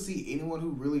really see anyone who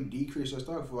really decreased their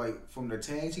stock from the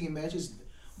tag team matches.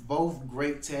 Both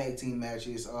great tag team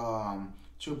matches.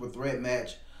 Triple threat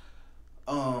match.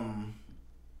 None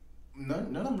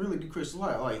of them really decreased a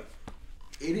lot. Like,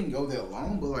 it didn't go that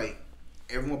long, but like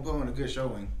everyone put on a good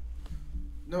showing.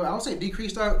 No, I would say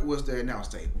decreased stock was the announce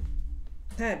table.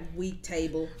 That weak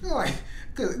table. Like,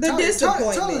 cause the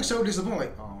disappointment. Tyler so disappointed.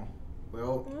 Like, oh,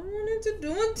 well. I wanted to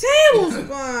do a tables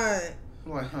fine.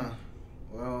 I'm like, huh.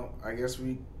 Well, I guess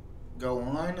we go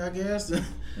on. I guess.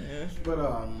 Yeah.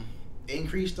 But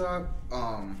increased stock.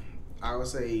 I would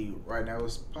say right now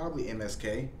it's probably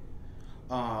MSK.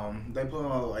 They put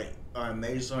on like a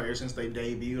major star ever since they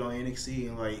debuted on NXT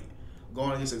and like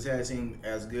going against a tag team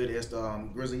as good as the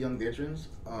Grizzly Young Veterans.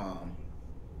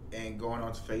 and going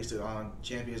on to face the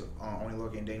champions only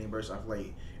looking and Daniel Burch, I feel like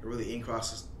it really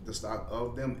increases the stock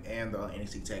of them and the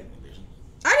NXT tag division.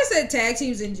 I just said tag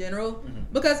teams in general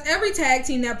because every tag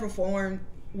team that performed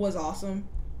was awesome.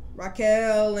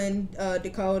 Raquel and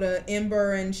Dakota,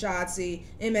 Ember and Shotzi,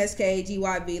 MSK,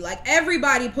 GYV, like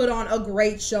everybody put on a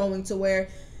great showing to where,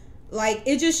 like,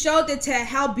 it just showed that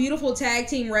how beautiful tag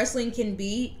team wrestling can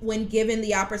be when given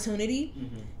the opportunity.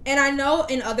 And I know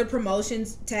in other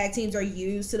promotions, tag teams are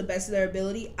used to the best of their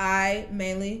ability. I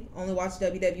mainly only watch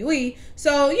WWE,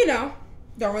 so you know,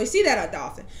 don't really see that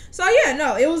often. So yeah,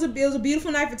 no, it was a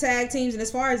beautiful night for tag teams. And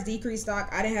as far as decreased stock,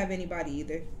 I didn't have anybody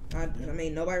either. I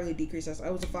mean, nobody really decreased us.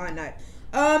 It was a fine night.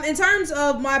 In terms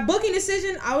of my booking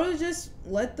decision, I would have just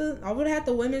I would have had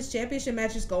the women's championship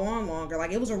matches go on longer.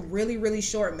 Like, it was a really, really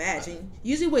short match. And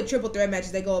usually with triple threat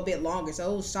matches, they go a bit longer.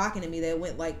 So it was shocking to me that it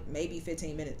went like maybe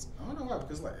 15 minutes. I don't know why,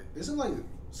 because like, isn't like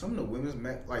some of the women's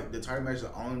like the title matches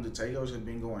on the takeovers have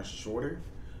been going shorter.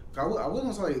 I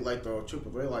wouldn't say like the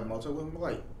triple threat, like multi women, but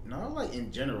like not like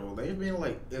in general. They've been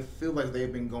like, it feels like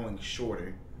they've been going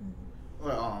shorter.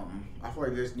 But I feel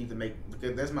like they just need to make,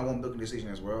 because that's my one booking decision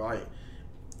as well. Like,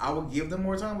 I would give them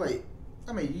more time. Like,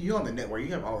 I mean, you're on the network,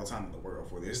 you have all the time in the world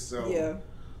for this. So yeah,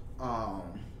 I'll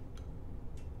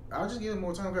just give them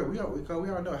more time because we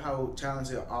all know how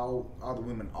talented all the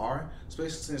women are, especially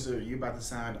since you're about to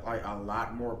sign like a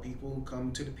lot more people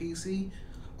come to the PC.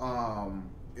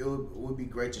 It would be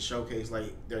great to showcase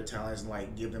like their talents and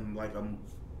like give them like a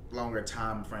longer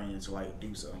time frame to like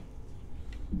do so.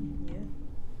 Yeah.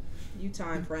 You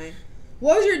time frame.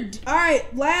 What was your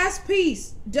alright, last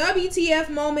piece. WTF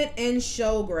moment and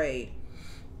show grade.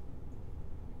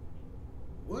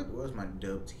 What was my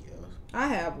WTF? I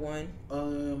have one.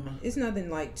 It's nothing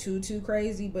like too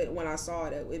crazy, but when I saw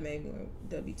it, it made me like,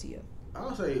 WTF.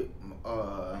 I'll say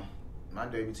my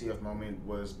WTF moment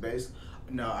was based.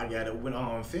 No, I got it.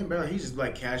 When Finn Balor, he just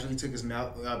like casually took his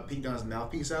Pete Dunne's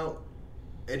mouthpiece out,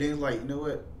 and then like, you know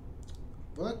what?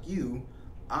 Fuck you.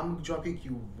 I'm gonna drop kick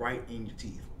you right in your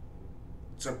teeth.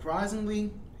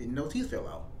 Surprisingly, no teeth fell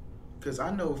out. Because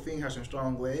I know Finn has some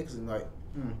strong legs, and like,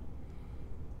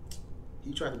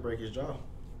 he tried to break his jaw.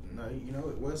 No, you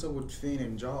know, what's up with Finn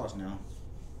and Jaws now?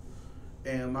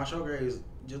 And my show grade is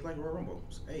just like Royal Rumble.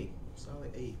 It's A.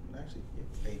 Solid A. Actually,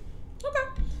 yeah, A. Okay.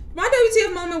 My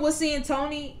WTF moment was seeing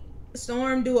Tony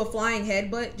Storm do a flying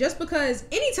headbutt, just because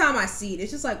anytime I see it,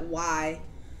 it's just like, why?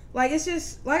 Like, it's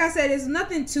just, like I said, it's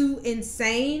nothing too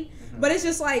insane, but it's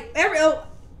just like,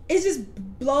 it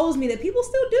just blows me that people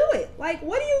still do it. Like,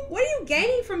 what are you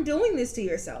gaining from doing this to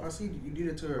yourself? I see you did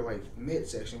it to her, like,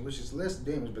 midsection, which is less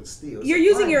damage, but still. You're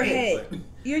using your head.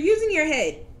 You're using your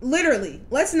head. Literally.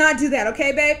 Let's not do that,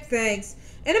 okay, babe? Thanks.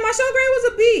 And then my show grade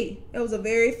was a B. It was a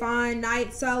very fine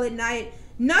night, solid night.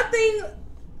 Nothing,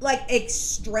 like,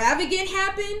 extravagant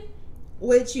happened,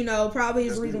 which, you know, probably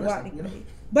is the reason why. You know?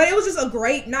 But it was just a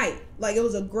great night. Like, it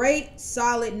was a great,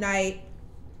 solid night.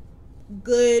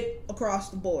 Good across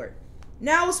the board.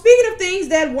 Now, speaking of things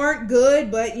that weren't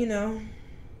good, but, you know,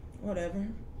 whatever.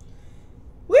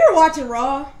 We were watching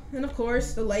Raw, and of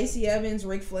course, the Lacey Evans,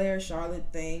 Ric Flair,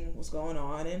 Charlotte thing was going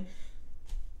on, and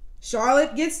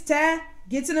Charlotte gets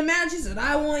in the match. She said,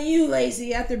 I want you,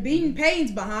 Lacey, after beating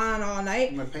Payne's behind all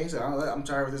night. Payne said, I'm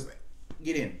tired of this.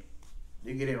 Get in.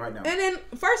 You get in right now. And then,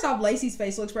 first off, Lacey's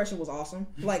facial expression was awesome.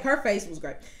 Like, her face was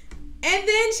great. And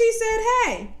then she said,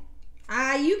 hey,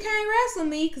 you can't wrestle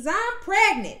me because I'm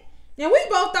pregnant. And we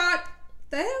both thought,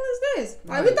 the hell is this?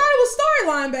 Like, we thought it was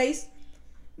storyline based.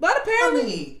 But apparently... I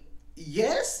mean,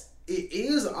 yes, it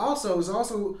is also. It's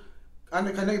also... I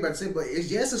know you're about to say, but it's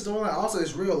yes, a storyline. Also,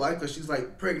 it's real life because she's,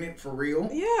 like, pregnant for real.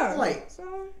 Yeah. Like,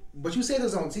 but you said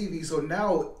this on TV, so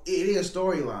now it is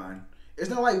storyline. It's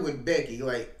not like with Becky,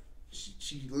 like...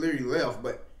 She literally left,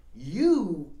 but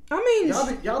y'all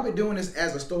been doing this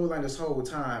as a storyline this whole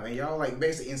time, and y'all like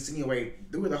basically insinuate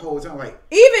through it the whole time, like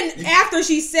even after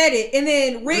she said it, and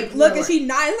then Rick looked and she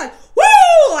nodded like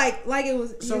woo, like it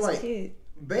was so his like kid.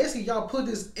 Basically y'all put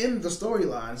this in the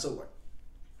storyline, so like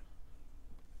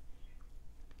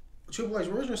Triple H,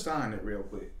 where's your sign it real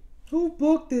quick? Who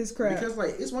booked this crap? Because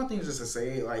like it's one thing just to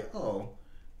say it, like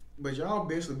but y'all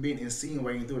basically been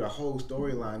insinuating through the whole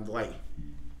storyline, like.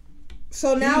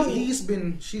 So now she's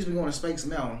been going to Space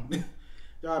Mountain.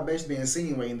 Y'all basically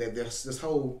insinuating that there's this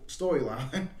whole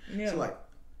storyline. Yeah. So like,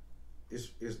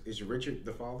 is Richard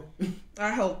the father?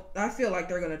 I feel like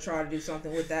they're gonna try to do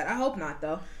something with that. I hope not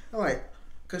though. Like,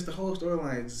 cause the whole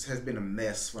storyline has been a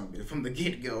mess from the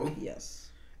get go.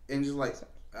 Yes. And just like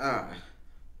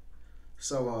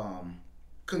So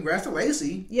congrats to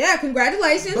Lacey. Yeah,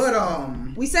 congratulations.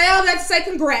 But we say all that to say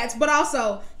congrats, but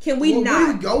also can we not? Where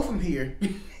do we go from here?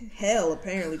 Hell,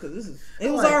 apparently, because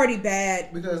it was already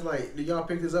bad. Because did y'all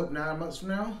pick this up 9 months from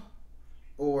now,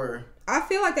 or I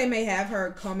feel like they may have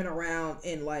her coming around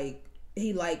and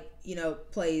he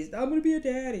plays. I'm gonna be a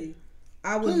daddy.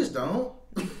 Please don't.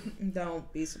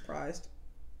 Don't be surprised.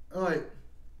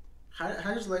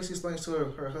 How does Lacey explain this to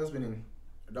her husband and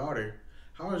daughter?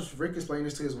 How does Rick explain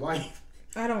this to his wife?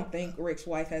 I don't think Rick's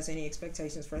wife has any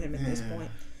expectations for him at this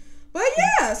point. But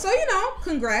yeah, so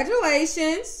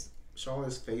congratulations.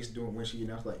 Charlotte's face doing when she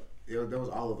announced that was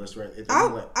all of us, right? I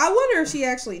wonder if she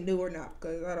actually knew or not,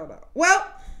 because I don't know. Well,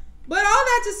 but all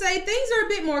that to say, things are a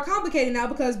bit more complicated now,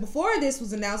 because before this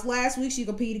was announced last week, she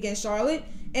competed against Charlotte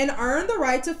and earned the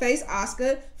right to face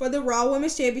Asuka for the Raw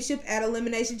Women's Championship at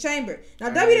Elimination Chamber. Now,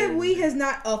 WWE has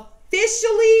not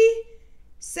officially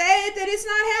said that it's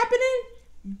not happening,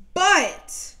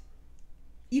 but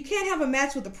you can't have a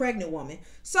match with a pregnant woman.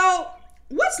 So,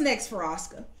 what's next for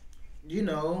Asuka?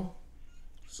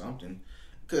 Something.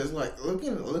 Because,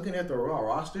 looking at the Raw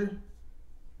roster,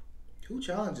 who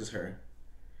challenges her?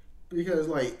 Because,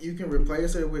 you can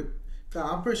replace her with...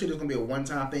 I'm pretty sure there's going to be a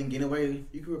one-time thing anyway.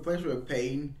 You can replace her with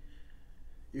Peyton.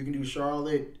 You can do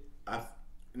Charlotte.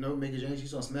 Mickey James,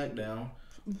 she's on SmackDown.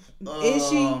 Is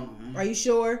she? Are you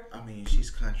sure? I mean, she's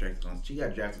contracted on... She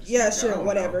got drafted to Yeah, SmackDown. sure,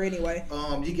 whatever, anyway.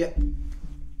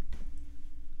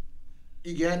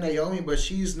 You got Naomi, but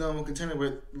she's no contender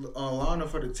with Lana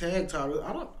for the tag title.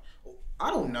 I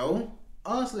don't know.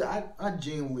 Honestly, I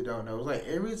genuinely don't know. It's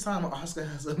every time Asuka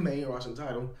has a main roster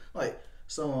title,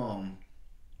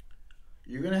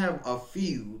 you're gonna have a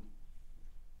feud.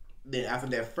 Then after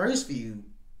that first feud,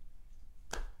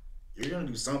 you're gonna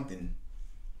do something.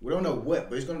 We don't know what,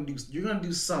 but you're gonna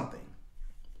do something.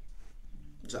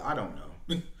 So I don't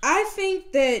know. I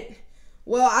think that.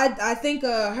 Well, I think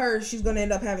she's gonna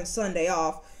end up having Sunday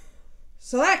off,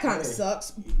 so that kind of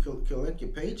sucks. Collect your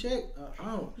paycheck. I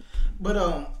don't. But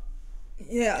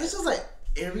yeah, it's just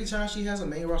every time she has a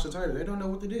main roster title, they don't know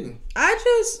what to do.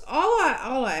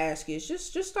 All I ask is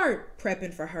just start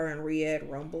prepping for her and Rhea at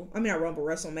Rumble. I mean, at Rumble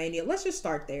WrestleMania. Let's just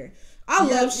start there. I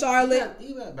love Charlotte.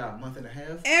 You got about a month and a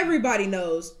half. Everybody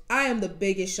knows I am the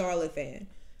biggest Charlotte fan.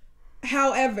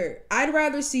 However, I'd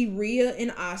rather see Rhea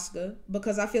and Asuka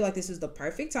because I feel like this is the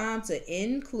perfect time to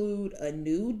include a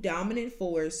new dominant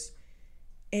force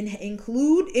and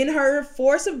include in her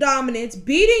force of dominance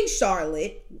beating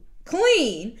Charlotte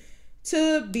clean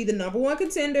to be the number one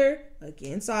contender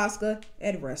against Asuka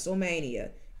at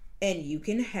WrestleMania. And you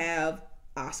can have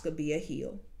Asuka be a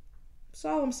heel. That's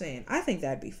all I'm saying. I think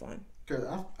that'd be fun. Because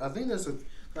I think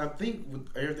with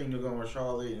everything they're going with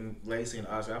Charlotte and Lacey and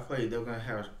Asuka, I feel like they're going to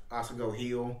have Asuka go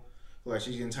heel.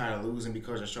 She's getting tired of losing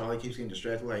because Charlotte keeps getting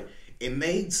distracted. It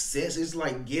made sense. It's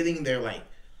getting there,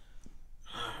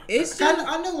 it's just,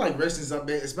 I know wrestling's up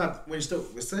there. It's about when it's still,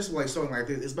 especially something like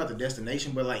this. It's about the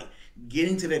destination, but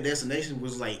getting to that destination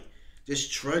was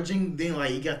just trudging. Then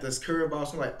you got this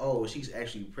curveball. So oh, she's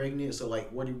actually pregnant. So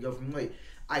where do we go from?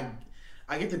 I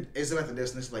get it's about the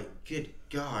destination. Good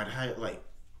God, how you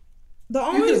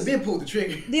could have been pulled the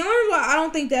trigger. The only reason why I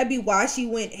don't think that'd be why she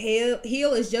went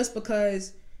heel is just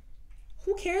because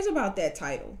who cares about that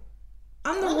title?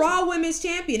 I'm the Raw Women's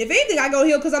Champion. If anything, I go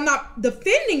heel because I'm not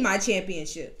defending my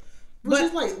championship.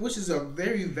 Which is a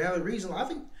very valid reason. I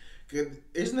think,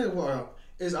 isn't it?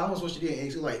 It's almost what she did.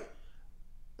 And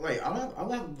I'm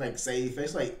not save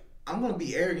face. I'm gonna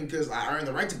be arrogant because I earned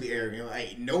the right to be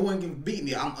arrogant. No one can beat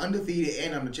me. I'm undefeated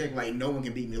and I'm a check. No one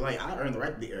can beat me. I earned the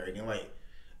right to be arrogant.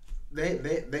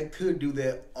 They could do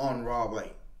that on Raw.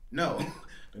 No,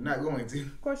 they're not going to.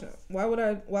 Of course not. Why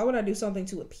would I do something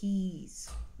to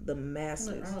appease the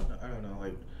masses? I don't know.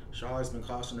 Charlotte's been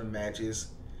costing her matches.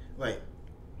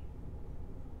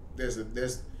 It's a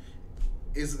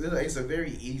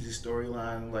very easy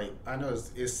storyline. I know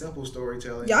it's simple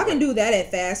storytelling. Y'all can do that at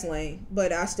Fastlane,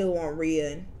 but I still want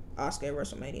Rhea and Asuka at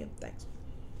WrestleMania. Thanks.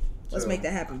 Let's make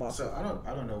that happen, boss. So I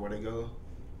don't know where they go.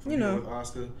 With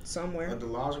Asuka somewhere. The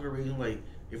logical reason, if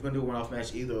you're gonna do a one-off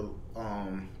match, either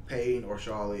Payne or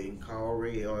Charlotte and call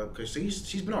Rhea, because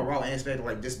she's been on Raw and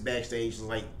SmackDown just backstage,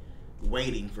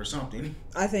 waiting for something.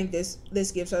 I think this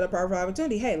gives her the perfect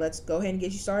opportunity. Hey, let's go ahead and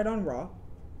get you started on Raw.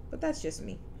 But that's just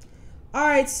me. All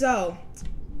right, so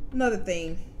another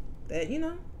thing that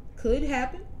could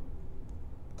happen.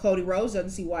 Cody Rhodes doesn't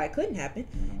see why it couldn't happen.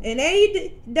 An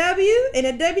AEW and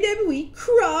a WWE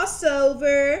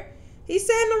crossover. He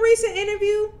said in a recent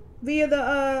interview via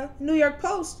the New York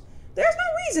Post, there's no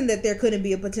reason that there couldn't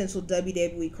be a potential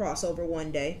WWE crossover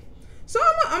one day. So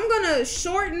I'm gonna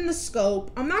shorten the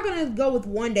scope. I'm not gonna go with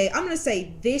one day. I'm gonna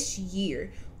say this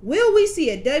year. Will we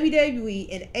see a WWE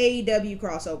and AEW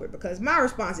crossover? Because my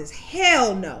response is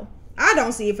hell no. I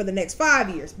don't see it for the next 5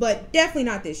 years, but definitely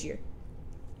not this year.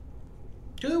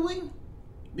 Could we?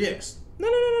 Yes.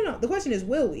 No. The question is,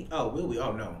 will we? Oh, will we?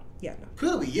 Oh, no. Yeah, no.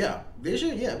 Could we? Yeah. This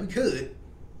year? Yeah, we could.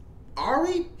 Are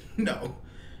we? No.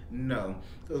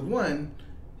 Because one,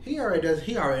 he already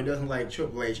doesn't like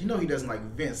Triple H. You know he doesn't like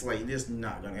Vince. Like, this is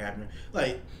not going to happen.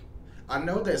 Like, I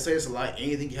know that says a lot.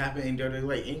 Anything can happen in WWE.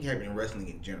 Like, anything can happen in wrestling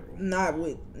in general. Not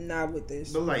with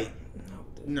this. But, like,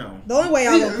 no. The only way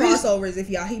I'll go crossover is if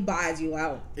he buys you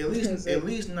out. At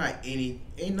least not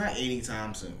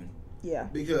anytime soon. Yeah.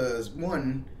 Because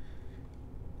one,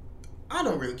 I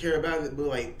don't really care about it, but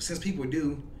like since people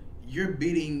do, you're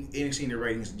beating NXT in the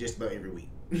ratings just about every week.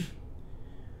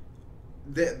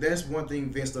 That's one thing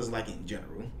Vince doesn't like in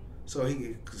general. So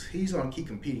he's gonna keep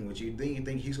competing with you. Then you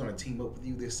think he's gonna team up with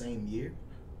you this same year?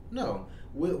 No.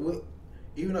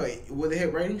 Even though will they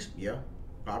have ratings? Yeah,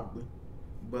 probably.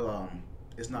 But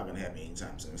it's not gonna happen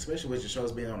anytime soon. Especially with the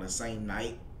shows being on the same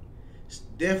night. It's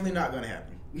definitely not gonna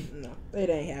happen. No, it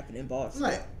ain't happening, boss.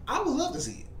 Like, I would love to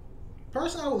see it.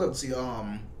 Personally, I would love to see it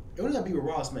wouldn't have to be with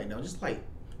Raw SmackDown, just like,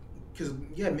 because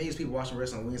you have millions of people watching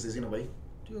wrestling on Wednesdays anyway.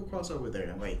 Do a crossover there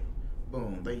and like,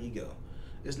 boom, there you go.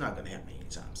 It's not gonna happen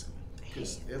anytime soon.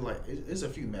 Because it's a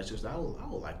few matches that I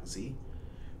would like to see.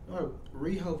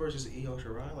 Riho versus Io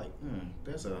Shirai, like,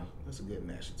 that's a good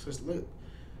match. Just look.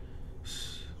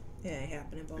 It ain't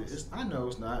happening, boss. I know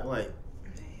it's not. Like,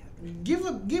 give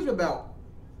it about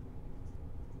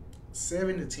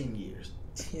 7 to 10 years.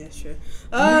 Yeah, sure.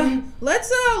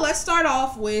 Let's start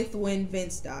off with when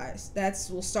Vince dies.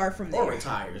 We'll start from there. Or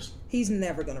retires. He's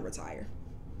never gonna retire.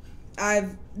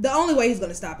 The only way he's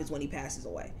gonna stop is when he passes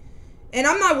away. And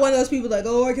I'm not one of those people like,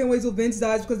 oh, I can't wait till Vince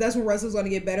dies because that's when wrestling's gonna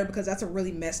get better, because that's a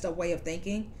really messed up way of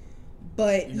thinking.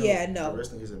 But no.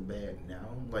 Wrestling isn't bad now.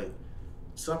 Like,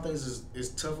 some things is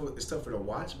tougher to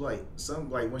watch. But like some,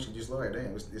 like once you just look at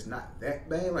it, it's not that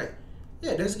bad. Like,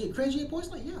 yeah, does it get cringy at points?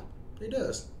 Like, yeah, it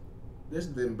does. That's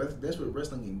with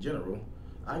wrestling in general.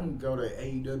 I can go to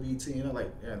AEW, TNA,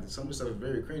 like, yeah, some of the stuff is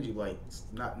very cringy, like, it's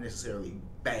not necessarily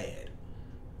bad.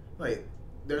 Like,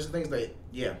 there's some things that,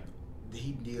 yeah,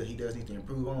 he does need to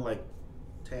improve on, like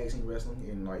tag team wrestling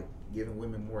and like giving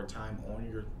women more time on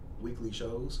your weekly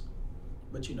shows.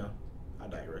 But I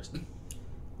digress.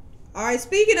 All right,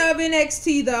 speaking of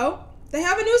NXT though, they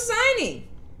have a new signing.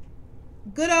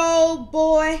 Good old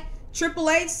boy Triple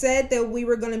H said that we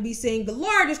were going to be seeing the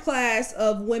largest class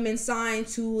of women signed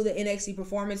to the NXT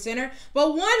Performance Center. But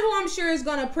one who I'm sure is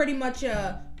going to pretty much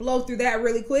blow through that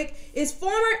really quick is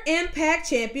former Impact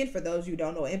champion. For those who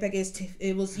don't know what Impact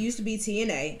is, used to be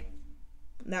TNA.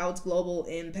 Now it's Global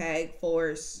Impact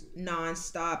Force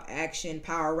Non-Stop Action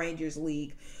Power Rangers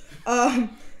League. They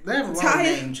have a lot of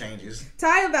name changes.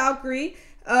 Taya Valkyrie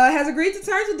has agreed to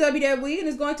terms with WWE and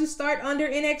is going to start under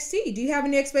NXT. Do you have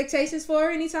any expectations for her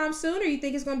anytime soon, or you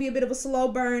think it's going to be a bit of a slow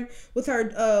burn with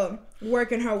her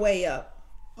working her way up?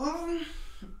 I'm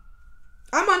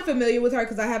unfamiliar with her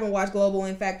because I haven't watched Global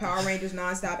Impact Power Rangers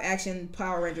Non-Stop Action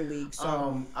Power Ranger League.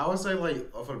 So. I would say,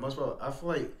 like, for the most part, I feel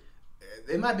like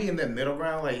it might be in that middle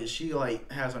ground. Like, she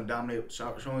like has some dominant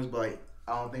showings, but like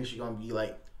I don't think she's gonna be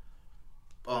like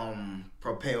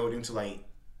propelled into like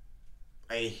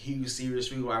a huge serious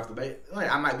feud after that.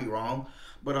 Like, I might be wrong,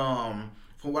 but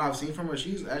from what I've seen from her,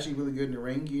 she's actually really good in the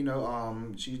ring.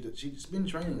 She's been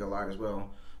training a lot as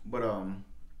well. But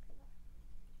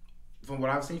from what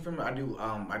I've seen from her, I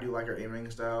do like her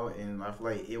in-ring style, and I feel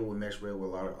like it will mesh well with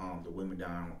a lot of the women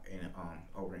down in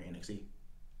over in NXT.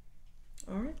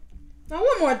 All right. Now,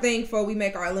 one more thing before we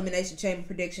make our Elimination Chamber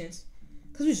predictions,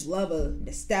 because we just love a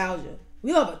nostalgia.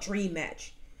 We love a dream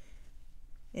match,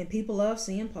 and people love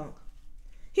CM Punk.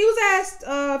 He was asked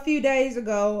a few days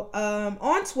ago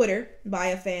on Twitter by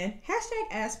a fan,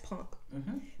 #AskPunk.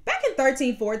 Mm-hmm. Back in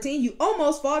 13-14, you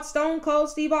almost fought Stone Cold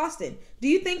Steve Austin. Do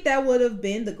you think that would have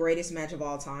been the greatest match of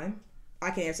all time?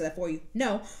 I can answer that for you.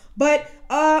 No. But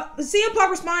CM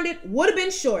Punk responded, would have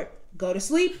been short. Go to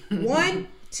sleep. 1,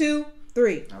 2,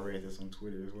 3. I read this on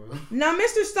Twitter as well. Now,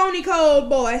 Mr. Stony Cold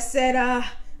Boy said,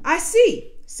 I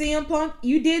see. CM Punk,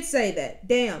 you did say that.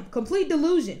 Damn, complete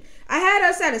delusion. I had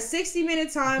us at a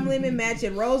 60-minute time limit match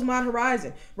at Rosemont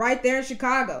Horizon, right there in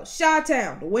Chicago.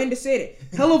 Chi-Town, the Windy City.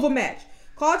 Hell of a match.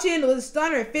 Caught you in with a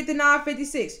stunner at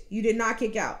 59-56. You did not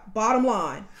kick out. Bottom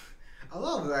line. I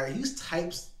love that. He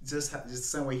types just the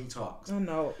same way he talks. I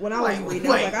know. When I was reading,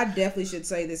 I was like, I definitely should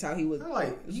say this how he would.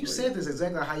 Like, you said this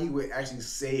exactly how you would actually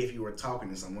say if you were talking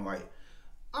to someone. Like,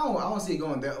 I don't see it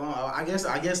going that long. I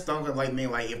guess Stone Cold like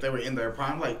mean like if they were in their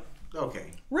prime, like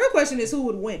okay. Real question is who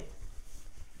would win?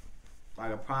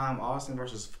 Like a prime Austin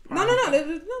versus prime.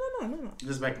 No.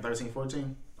 Just back in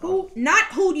 13-14. Who? Not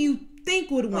who do you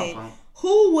think would win? Punk.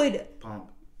 Who would? Punk.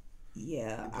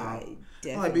 Yeah, Punk. I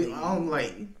definitely. I don't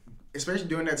like, especially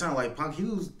during that time. Like Punk,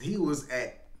 he was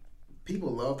at.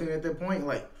 People loved him at that point.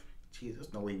 Like, geez,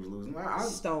 there's no way he was losing.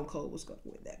 Stone Cold was gonna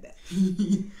win that match.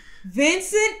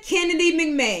 Vincent Kennedy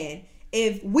McMahon.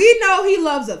 If we know he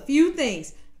loves a few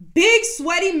things: big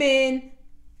sweaty men,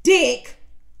 dick,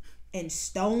 and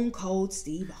Stone Cold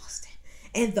Steve Austin.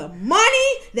 And the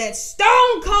money that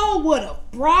Stone Cold would have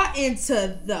brought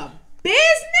into the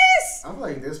business. I feel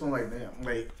like this one, like damn,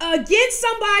 like against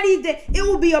somebody that it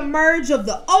will be a merge of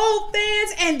the old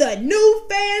fans and the new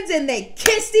fans, and they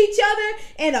kissed each other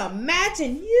in a match.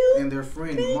 And their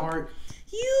friend Mark.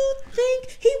 You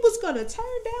think he was gonna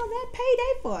turn down that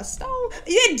payday for a Stone?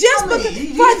 Yeah, just for the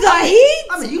heat.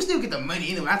 I mean, you still get the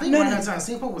money anyway. I think around that time,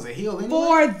 CM Punk was a heel anyway.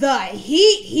 For the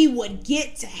heat, he would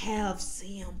get to have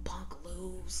CM Punk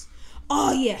lose.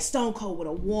 Oh yeah, Stone Cold would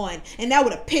have won, and that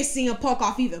would have pissed CM Punk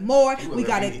off even more. He would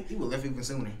have left even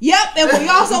sooner. Yep, and we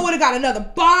also would have got another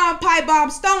pipe bomb.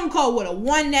 Stone Cold would have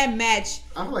won that match.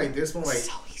 I feel like this one, like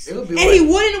so it would be, and he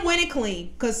wouldn't win it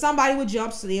clean because somebody would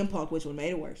jump CM Punk, which would have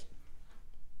made it worse.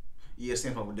 Yeah,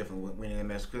 CM Punk would definitely win in that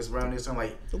match because around this time,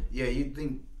 like, yeah, you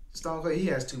think Stone Cold, he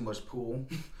has too much pull,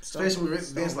 especially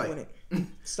with Vince. Like,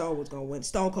 Stone was gonna win.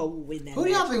 Stone Cold would win that. Who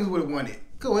do y'all think would have won it?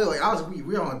 Cool, like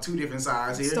we're on two different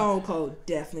sides here. Stone Cold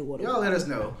definitely would have. Y'all let us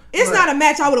know. It's not a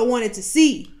match I would have wanted to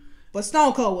see, but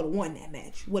Stone Cold would have won that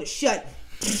match. Would have shut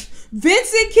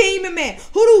Vincent King McMahon.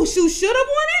 Who should have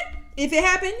won it if it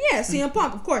happened? Yeah, CM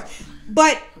Punk, of course.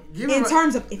 But in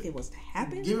terms of if it was to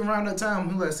happen, give him around that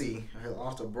time. Let's see. I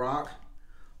lost to Brock,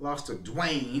 lost to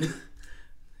Dwayne.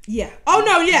 Yeah. Oh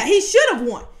no. Yeah, he should have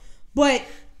won, but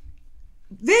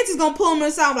Vince is gonna pull him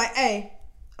aside like, "Hey,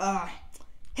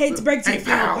 hate to break it to you,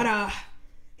 but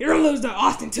you're gonna lose to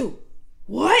Austin too."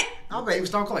 What? I bet he was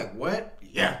Stone Cold like, "What?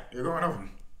 Yeah, you're going over."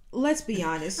 Let's be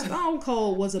honest. Stone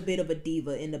Cold was a bit of a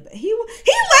diva in the. He left because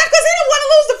he didn't want to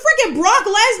lose to freaking Brock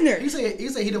Lesnar. He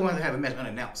said he didn't want to have a match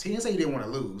unannounced. He didn't say he didn't want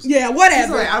to lose. Yeah, whatever.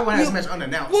 He's like, I want to have a match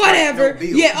unannounced. Whatever. Like, no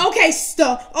yeah. Okay.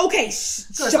 Stuff. Okay. Because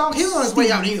he's on his way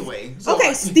out anyway. So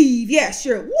okay, Steve. Yeah,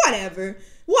 sure. Whatever.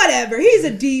 He's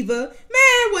a diva.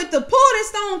 Man, with the pull that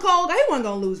Stone Cold got, he wasn't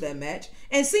gonna lose that match.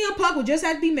 And CM Punk would just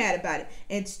have to be mad about it.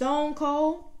 And Stone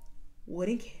Cold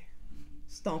wouldn't care.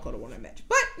 Stone Cold would won that match.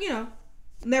 But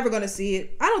never gonna see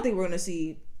it. I don't think we're gonna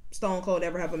see Stone Cold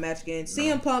ever have a match again.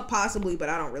 CM Punk possibly, but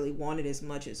I don't really want it as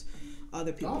much as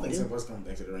other people. I don't think CM Punk's coming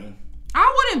back to the ring.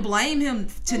 I wouldn't blame him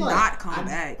to not come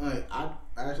back. I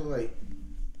actually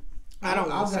I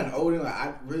don't. I've gotten older. Like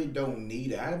I really don't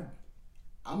need it.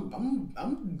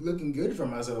 I'm looking good for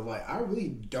myself. Like I really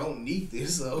don't need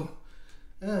this. So,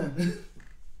 but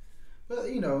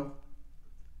we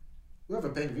have a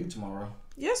pay-per-view tomorrow.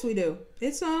 Yes, we do.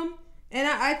 It's and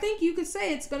I think you could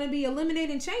say it's going to be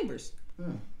Eliminating Chambers.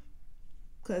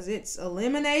 Because it's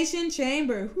Elimination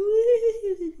Chamber.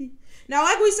 Now,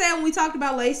 like we said when we talked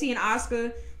about Lacey and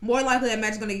Asuka, more likely that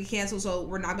match is going to get canceled, so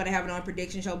we're not going to have it on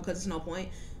prediction show because there's no point.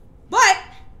 But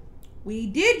we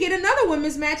did get another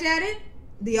women's match added.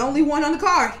 The only one on the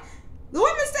card. The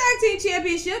Women's Tag Team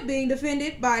Championship being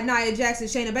defended by Nia Jax and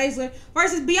Shayna Baszler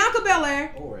versus Bianca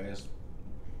Belair. Or as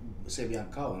say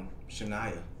Bianca call him,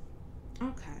 Shania.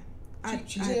 Okay.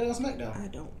 She said it on SmackDown. I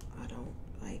don't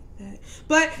like that.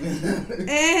 But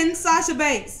and Sasha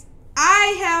Banks.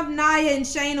 I have Nia and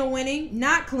Shayna winning,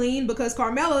 not clean, because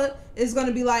Carmella is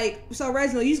gonna be like, so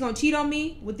Reginald, you just gonna cheat on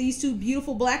me with these two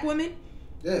beautiful black women?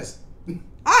 Yes.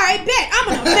 Alright, bet. I'm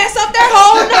gonna mess up their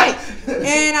whole night.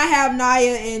 And I have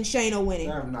Nia and Shayna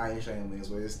winning. I have Nia and Shayna winning,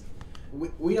 so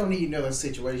we don't need another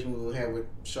situation we will have with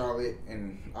Charlotte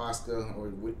and Asuka, or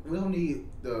we don't need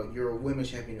your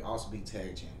women's champion to also be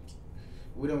tag champions.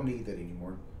 We don't need that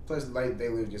anymore. Plus, like they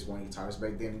literally just won the titles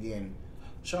back then. Again,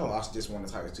 Charlotte also just won the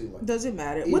titles too. Like, does it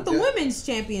matter with the women's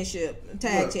championship,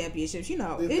 championships?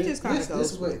 It just kind of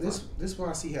goes. This is what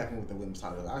I see happen with the women's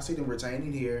title. I see them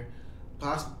retaining here,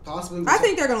 possibly. I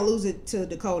think they're gonna lose it to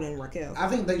Dakota and Raquel. I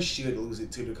think they should lose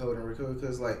it to Dakota and Raquel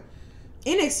because NXT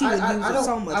would use it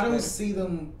so much. I don't see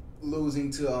them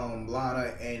losing to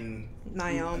Lana and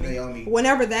Naomi.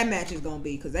 Whenever that match is gonna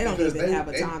be, because they don't even have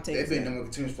a timetable. They've been number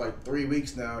 2 for like 3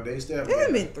 weeks now. They still haven't. It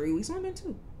hasn't been 3 weeks. It's only been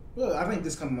 2. Well, I think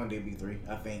this coming Monday will be 3.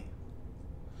 I think.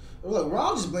 Look,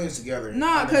 Raw just blends together.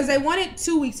 No, because they won it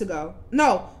 2 weeks ago.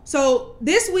 No, so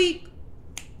this week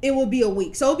it will be a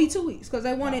week. So it'll be 2 weeks because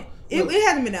they won it It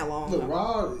hasn't been that long. Look,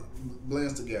 Raw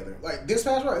blends together. Like this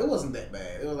past Raw, it wasn't that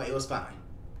bad. It was fine.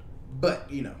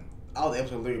 But all the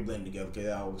episodes literally blend together because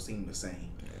they all seem the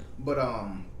same. But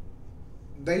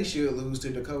they should lose to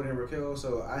Dakota and Raquel,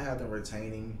 so I have them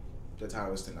retaining the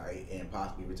titles tonight and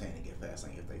possibly retaining at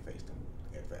Fastlane if they face them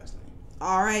at Fastlane.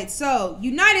 All right, so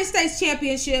United States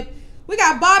Championship. We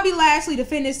got Bobby Lashley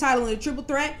defend his title in a triple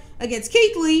threat against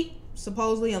Keith Lee,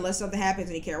 supposedly, unless something happens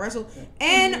and he can't wrestle.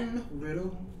 And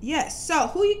Riddle. Yes. So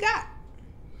who you got?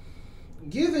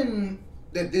 Given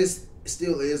that this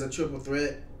still is a triple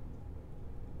threat,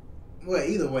 well,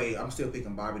 either way, I'm still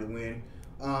picking Bobby to win.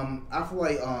 I feel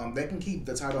like they can keep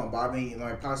the title on Bobby and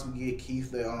like possibly give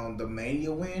Keith the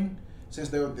Mania win. Since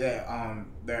they're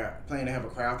planning to have a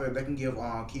crowd there, they can give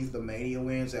Keith the Mania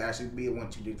win to actually be the one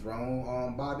to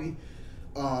dethrone Bobby.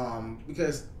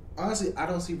 Because honestly, I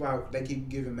don't see why they keep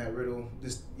giving Matt Riddle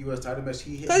this U.S. title match.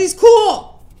 Because he's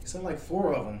cool. It's like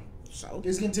 4 of them. So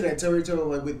just getting to that territory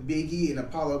like with Big E and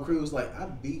Apollo Crews. Like, I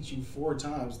beat you 4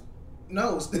 times.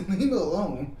 No, leave me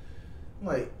alone.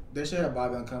 Like, they should have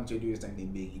Bobby on come to do the same thing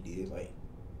Big E did. Like,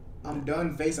 I'm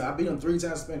done facing. I beat him 3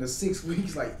 times, spent 6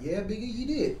 weeks. Like, yeah, Big E, you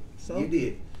did. So you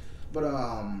did. But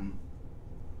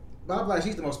Bob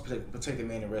Lashley's the most protected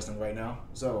man in wrestling right now.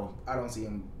 So I don't see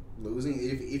him losing.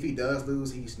 If he does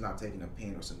lose, he's not taking a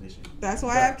pin or submission. That's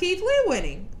why I have Keith Lee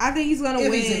winning. I think he's gonna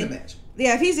win. If he's in the match.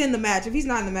 Yeah, if he's in the match. If he's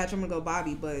not in the match, I'm gonna go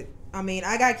Bobby. But I mean,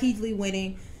 I got Keith Lee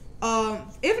winning.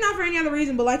 If not for any other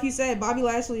reason, but like you said, Bobby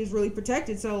Lashley is really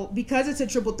protected. So because it's a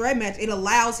triple threat match, it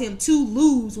allows him to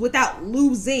lose without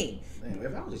losing. Man,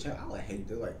 if I was a champ, I would hate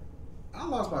to I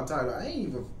lost my title. I ain't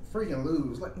even freaking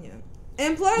lose. Like, yeah.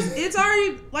 And plus, it's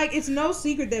already like it's no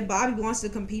secret that Bobby wants to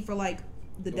compete for like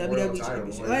the WWE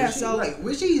Championship. Yeah, so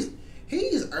which he's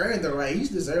earned the right. He's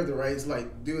deserved the right to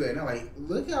like do that. And like,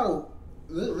 look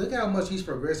how much he's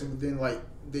progressing within like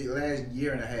the last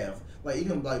year and a half. Like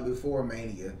even like before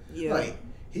Mania. Yeah. Like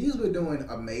he's been doing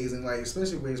amazing. Like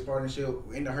especially with his partnership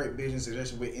in the Hurt Business,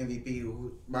 especially with MVP.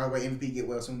 Who, by the way, MVP get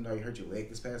well soon. You hurt your leg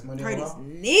this past Monday. Hurt his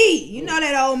knee. You know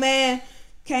that old man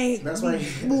can't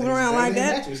move around like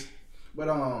that. Matches. But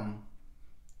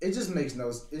it just makes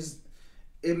no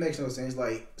sense.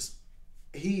 Like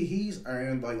he's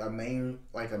earned like a main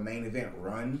event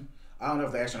run. I don't know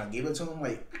if they're actually gonna give it to him.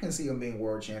 Like I can see him being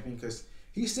world champion because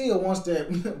he still wants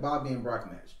that Bobby and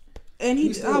Brock match. And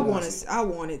I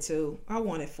want it too. I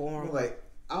want it for him. Like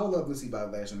I would love to see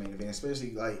Bobby Lashley main event,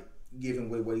 especially like given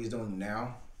what he's doing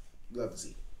now. Love to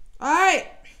see. All right.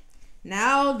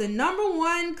 Now the number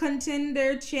 1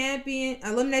 contender champion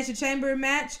elimination chamber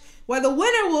match, where the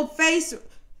winner will face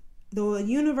the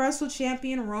Universal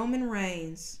Champion Roman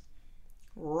Reigns.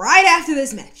 Right after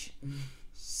this match.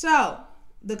 So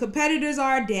the competitors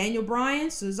are Daniel Bryan,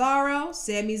 Cesaro,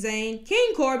 Sami Zayn,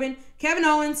 King Corbin, Kevin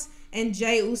Owens, and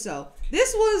Jey Uso.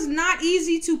 This was not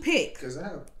easy to pick. Because I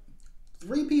have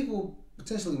 3 people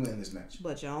potentially win this match.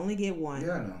 But you only get 1.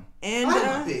 Yeah, I know. And I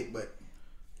have my pick, but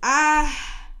I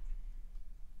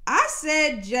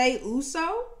said Jey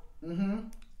Uso. Mm-hmm.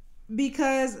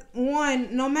 Because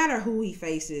 1, no matter who he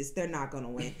faces, they're not going to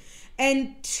win.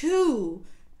 And 2,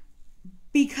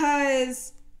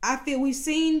 because I feel we've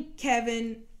seen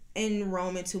Kevin and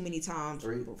Roman too many times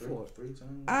before. Three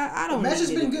times. I don't. The match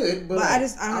has been good, but like,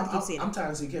 I have to keep seeing. I'm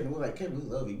tired of seeing Kevin. We're like Kevin, we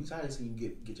love you. We tired of seeing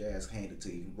you get your ass handed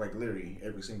to you, like literally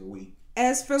every single week.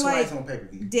 As for twice like on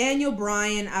pay-per-view. Daniel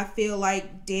Bryan, I feel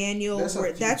like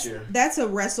that's a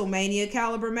WrestleMania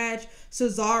caliber match.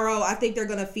 Cesaro, I think they're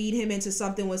gonna feed him into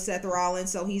something with Seth Rollins,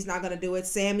 so he's not gonna do it.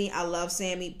 Sammy, I love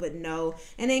Sammy, but no.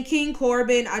 And then King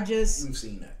Corbin, we've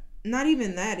seen that. Not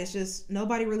even that. It's just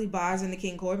nobody really buys into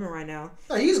King Corbin right now.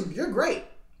 No, you're great,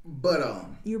 but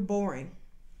you're boring.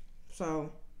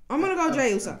 So I'm gonna go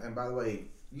Jey Uso. And by the way,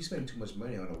 you spend too much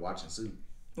money on a watching suit.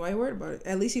 Why are you worried about it?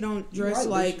 At least you don't dress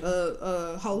like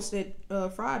a host at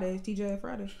Friday, TJ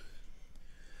Friday.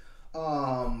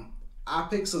 I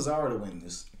picked Cesaro to win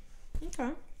this.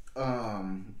 Okay.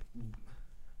 I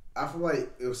feel like,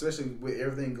 especially with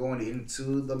everything going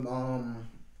into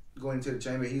the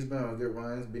chamber, he's been on a good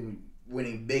run. He's been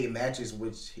winning big matches,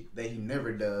 which he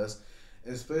never does.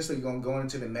 And especially going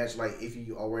into the match, like if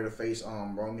you are were to face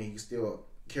Roman, he can still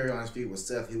carry on his feet with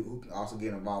Seth, who can also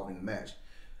get involved in the match.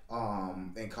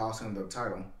 And cost him the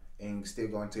title, and still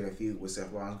going to the feud with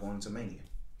Seth Rollins going into Mania.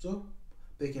 So,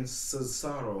 picking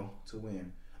Cesaro to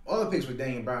win. Other picks were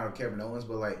Daniel Bryan or Kevin Owens,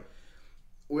 but like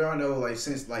we all know, like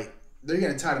since like they're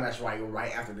getting a title match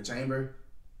right after the Chamber,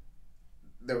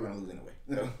 they were gonna lose anyway.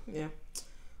 You know? Yeah.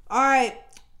 All right.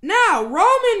 Now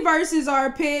Roman versus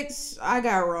our picks. I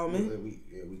got Roman. We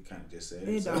kind of just said it.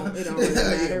 It don't really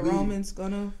matter. Roman's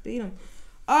gonna beat him.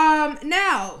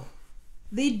 Now.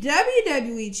 The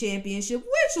WWE Championship,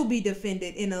 which will be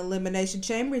defended in an Elimination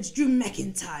Chamber, it's Drew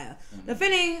McIntyre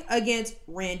defending against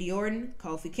Randy Orton,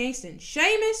 Kofi Kingston,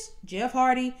 Sheamus, Jeff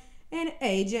Hardy, and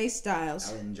AJ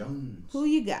Styles. Alan Jones. Who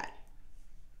you got?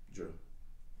 Drew.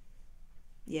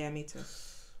 Yeah, me too.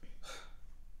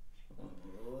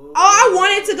 Oh, I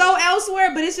wanted to go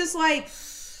elsewhere, but it's just like...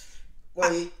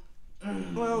 Wait.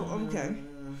 Well, okay.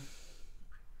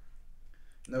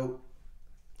 Nope.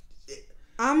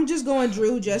 I'm just going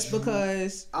Drew just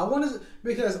because. I want to,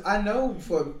 because I know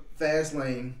for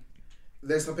Fastlane,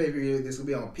 there's some pay-per-view this will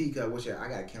be on Peacock, which I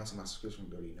gotta cancel my subscription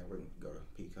to WWE Network and go to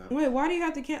Peacock. Wait, why do you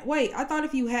have to cancel? Wait, I thought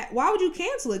if you had, why would you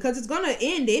cancel it? Because it's gonna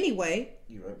end anyway.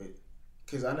 You're right, but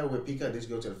because I know with Peacock, just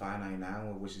go to the $5.99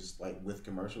 one, which is like with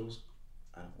commercials.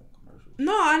 I don't want commercials.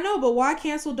 No, I know, but why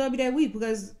cancel WWE?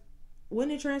 Because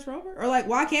wouldn't it transfer over? Or like,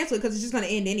 why cancel it? Because it's just gonna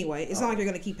end anyway. It's not like you're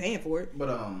gonna keep paying for it. But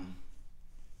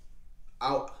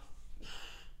I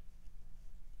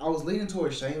was leaning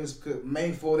towards Sheamus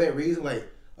mainly for that reason. Like,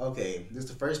 okay, this is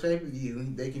the first pay per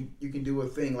view. You can do a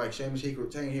thing like Sheamus he could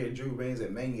retain here, Drew Reigns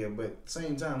at Mania. But at the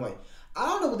same time, like, I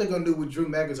don't know what they're gonna do with Drew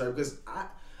McIntyre because I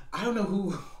don't know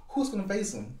who's gonna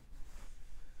face him.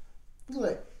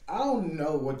 Like, I don't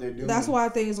know what they're doing. That's why I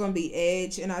think it's gonna be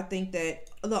Edge, and I think that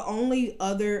the only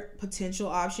other potential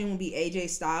option would be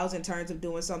AJ Styles in terms of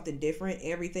doing something different.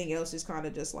 Everything else is kind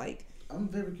of just like. I'm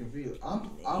very confused.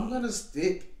 I'm gonna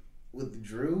stick with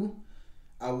Drew.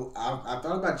 I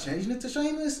thought about changing it to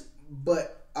Sheamus,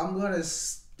 but I'm gonna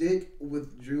stick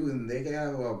with Drew, and they can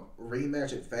have a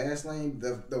rematch at Fastlane,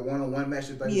 the one-on-one match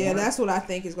that they want. That's what I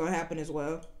think is gonna happen as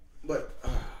well. But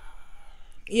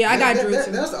yeah, I got Drew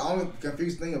too. That's the only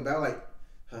confused thing about like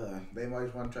they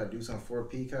might want to try to do something for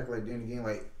Peacock. Like then again,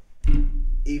 like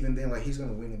even then, like he's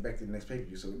gonna win it back to the next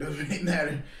pay-per-view, so it doesn't really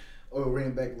matter. Or bring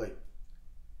it back, like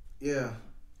yeah.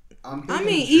 I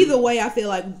mean, either way, I feel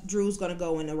like Drew's gonna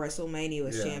go into WrestleMania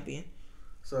as champion.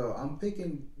 So I'm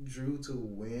picking Drew to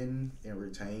win and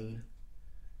retain.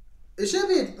 It should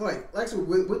be like so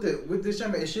with this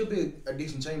chamber, it should be a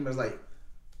decent chamber. It's like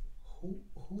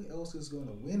who else is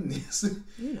gonna win this?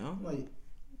 You know, like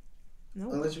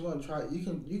nope. Unless you want to try, you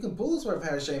can pull this where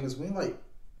have Sheamus win, like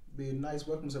be a nice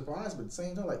welcome surprise. But at the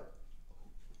same time, like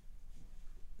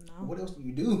what else do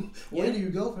you do? Where do you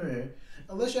go from here?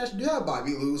 Unless you actually do have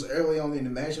Bobby lose early on in the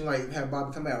match and like have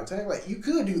Bobby come out attack, like you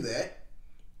could do that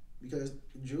because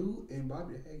Drew and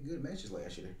Bobby had good matches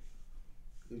last year.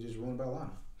 It was just ruined by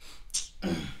Lana.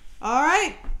 All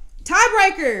right,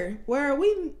 tiebreaker. Where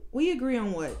we agree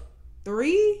on what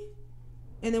 3,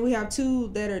 and then we have 2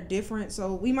 that are different,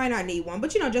 so we might not need one,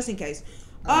 but just in case.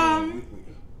 The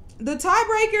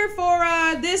tiebreaker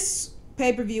for this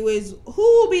pay-per-view is who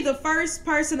will be the first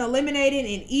person eliminated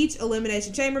in each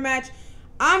Elimination Chamber match.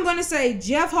 I'm going to say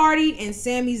Jeff Hardy and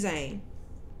Sami Zayn.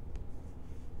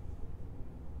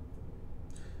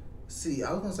 See,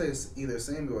 I was going to say it's either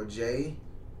Sami or Jay,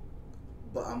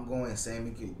 but I'm going Sami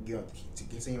to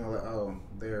continue like, oh,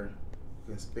 they're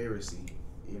conspiracy.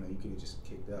 You could have just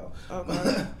kicked out.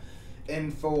 Okay.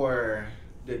 And for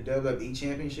the WWE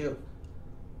Championship,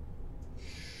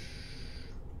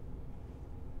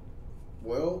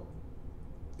 well,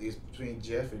 it's between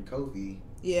Jeff and Kofi.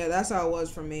 Yeah, that's how it was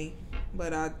for me.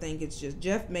 But I think it's just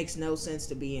Jeff makes no sense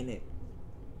to be in it.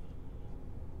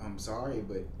 I'm sorry,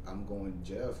 but I'm going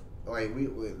Jeff. Like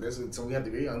so we have to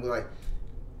agree on. Like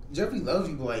Jeff, he loves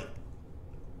you, but like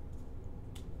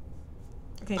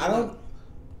I don't.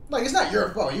 Like it's not your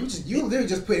fault. You literally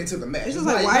just put into the match. It's just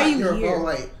like why are you your here? Fault,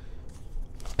 like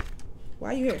why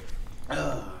are you here?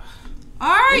 All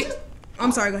right.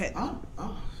 I'm sorry. Go ahead.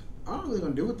 I don't really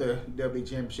gonna do with the WWE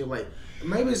Championship. Like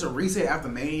maybe it's a reset after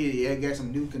Mania. Yeah, got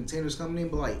some new contenders coming in,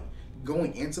 but like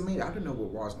going into Mania, I don't know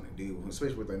what Raw's gonna do,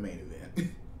 especially with their main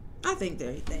event. I think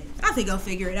they'll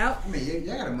figure it out. I mean,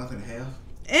 y'all got a month and a half.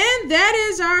 And that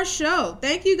is our show.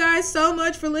 Thank you guys so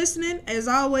much for listening. As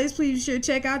always, please be sure to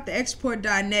check out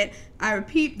theexport.net. I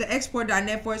repeat,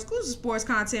 theexport.net for exclusive sports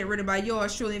content written by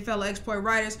yours truly and fellow export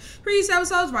writers. Previous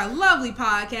episodes of our lovely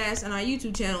podcast and our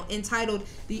YouTube channel entitled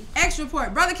The X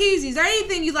Report. Brother Keezy, is there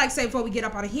anything you'd like to say before we get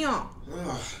up out of here?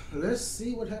 Let's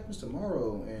see what happens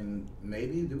tomorrow. And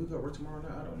maybe, do we go work tomorrow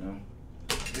night? I don't know.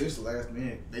 This the last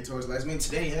minute. They told us last minute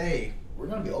today, hey, we're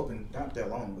going to be open. Not that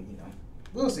long, but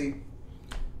we'll see.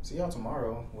 See y'all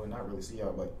tomorrow. Well, not really see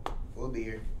y'all, but we'll be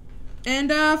here.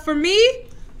 And for me,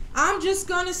 I'm just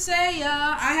going to say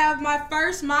I have my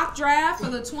first mock draft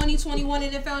for the 2021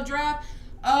 NFL draft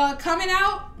coming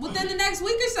out within the next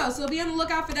week or so. So be on the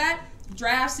lookout for that.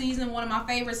 Draft season, one of my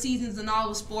favorite seasons in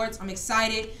all of sports. I'm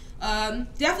excited.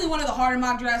 Definitely one of the harder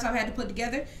mock drafts I've had to put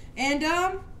together. And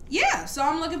yeah, so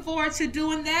I'm looking forward to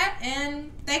doing that. And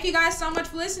thank you guys so much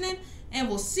for listening. And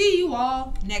we'll see you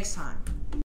all next time.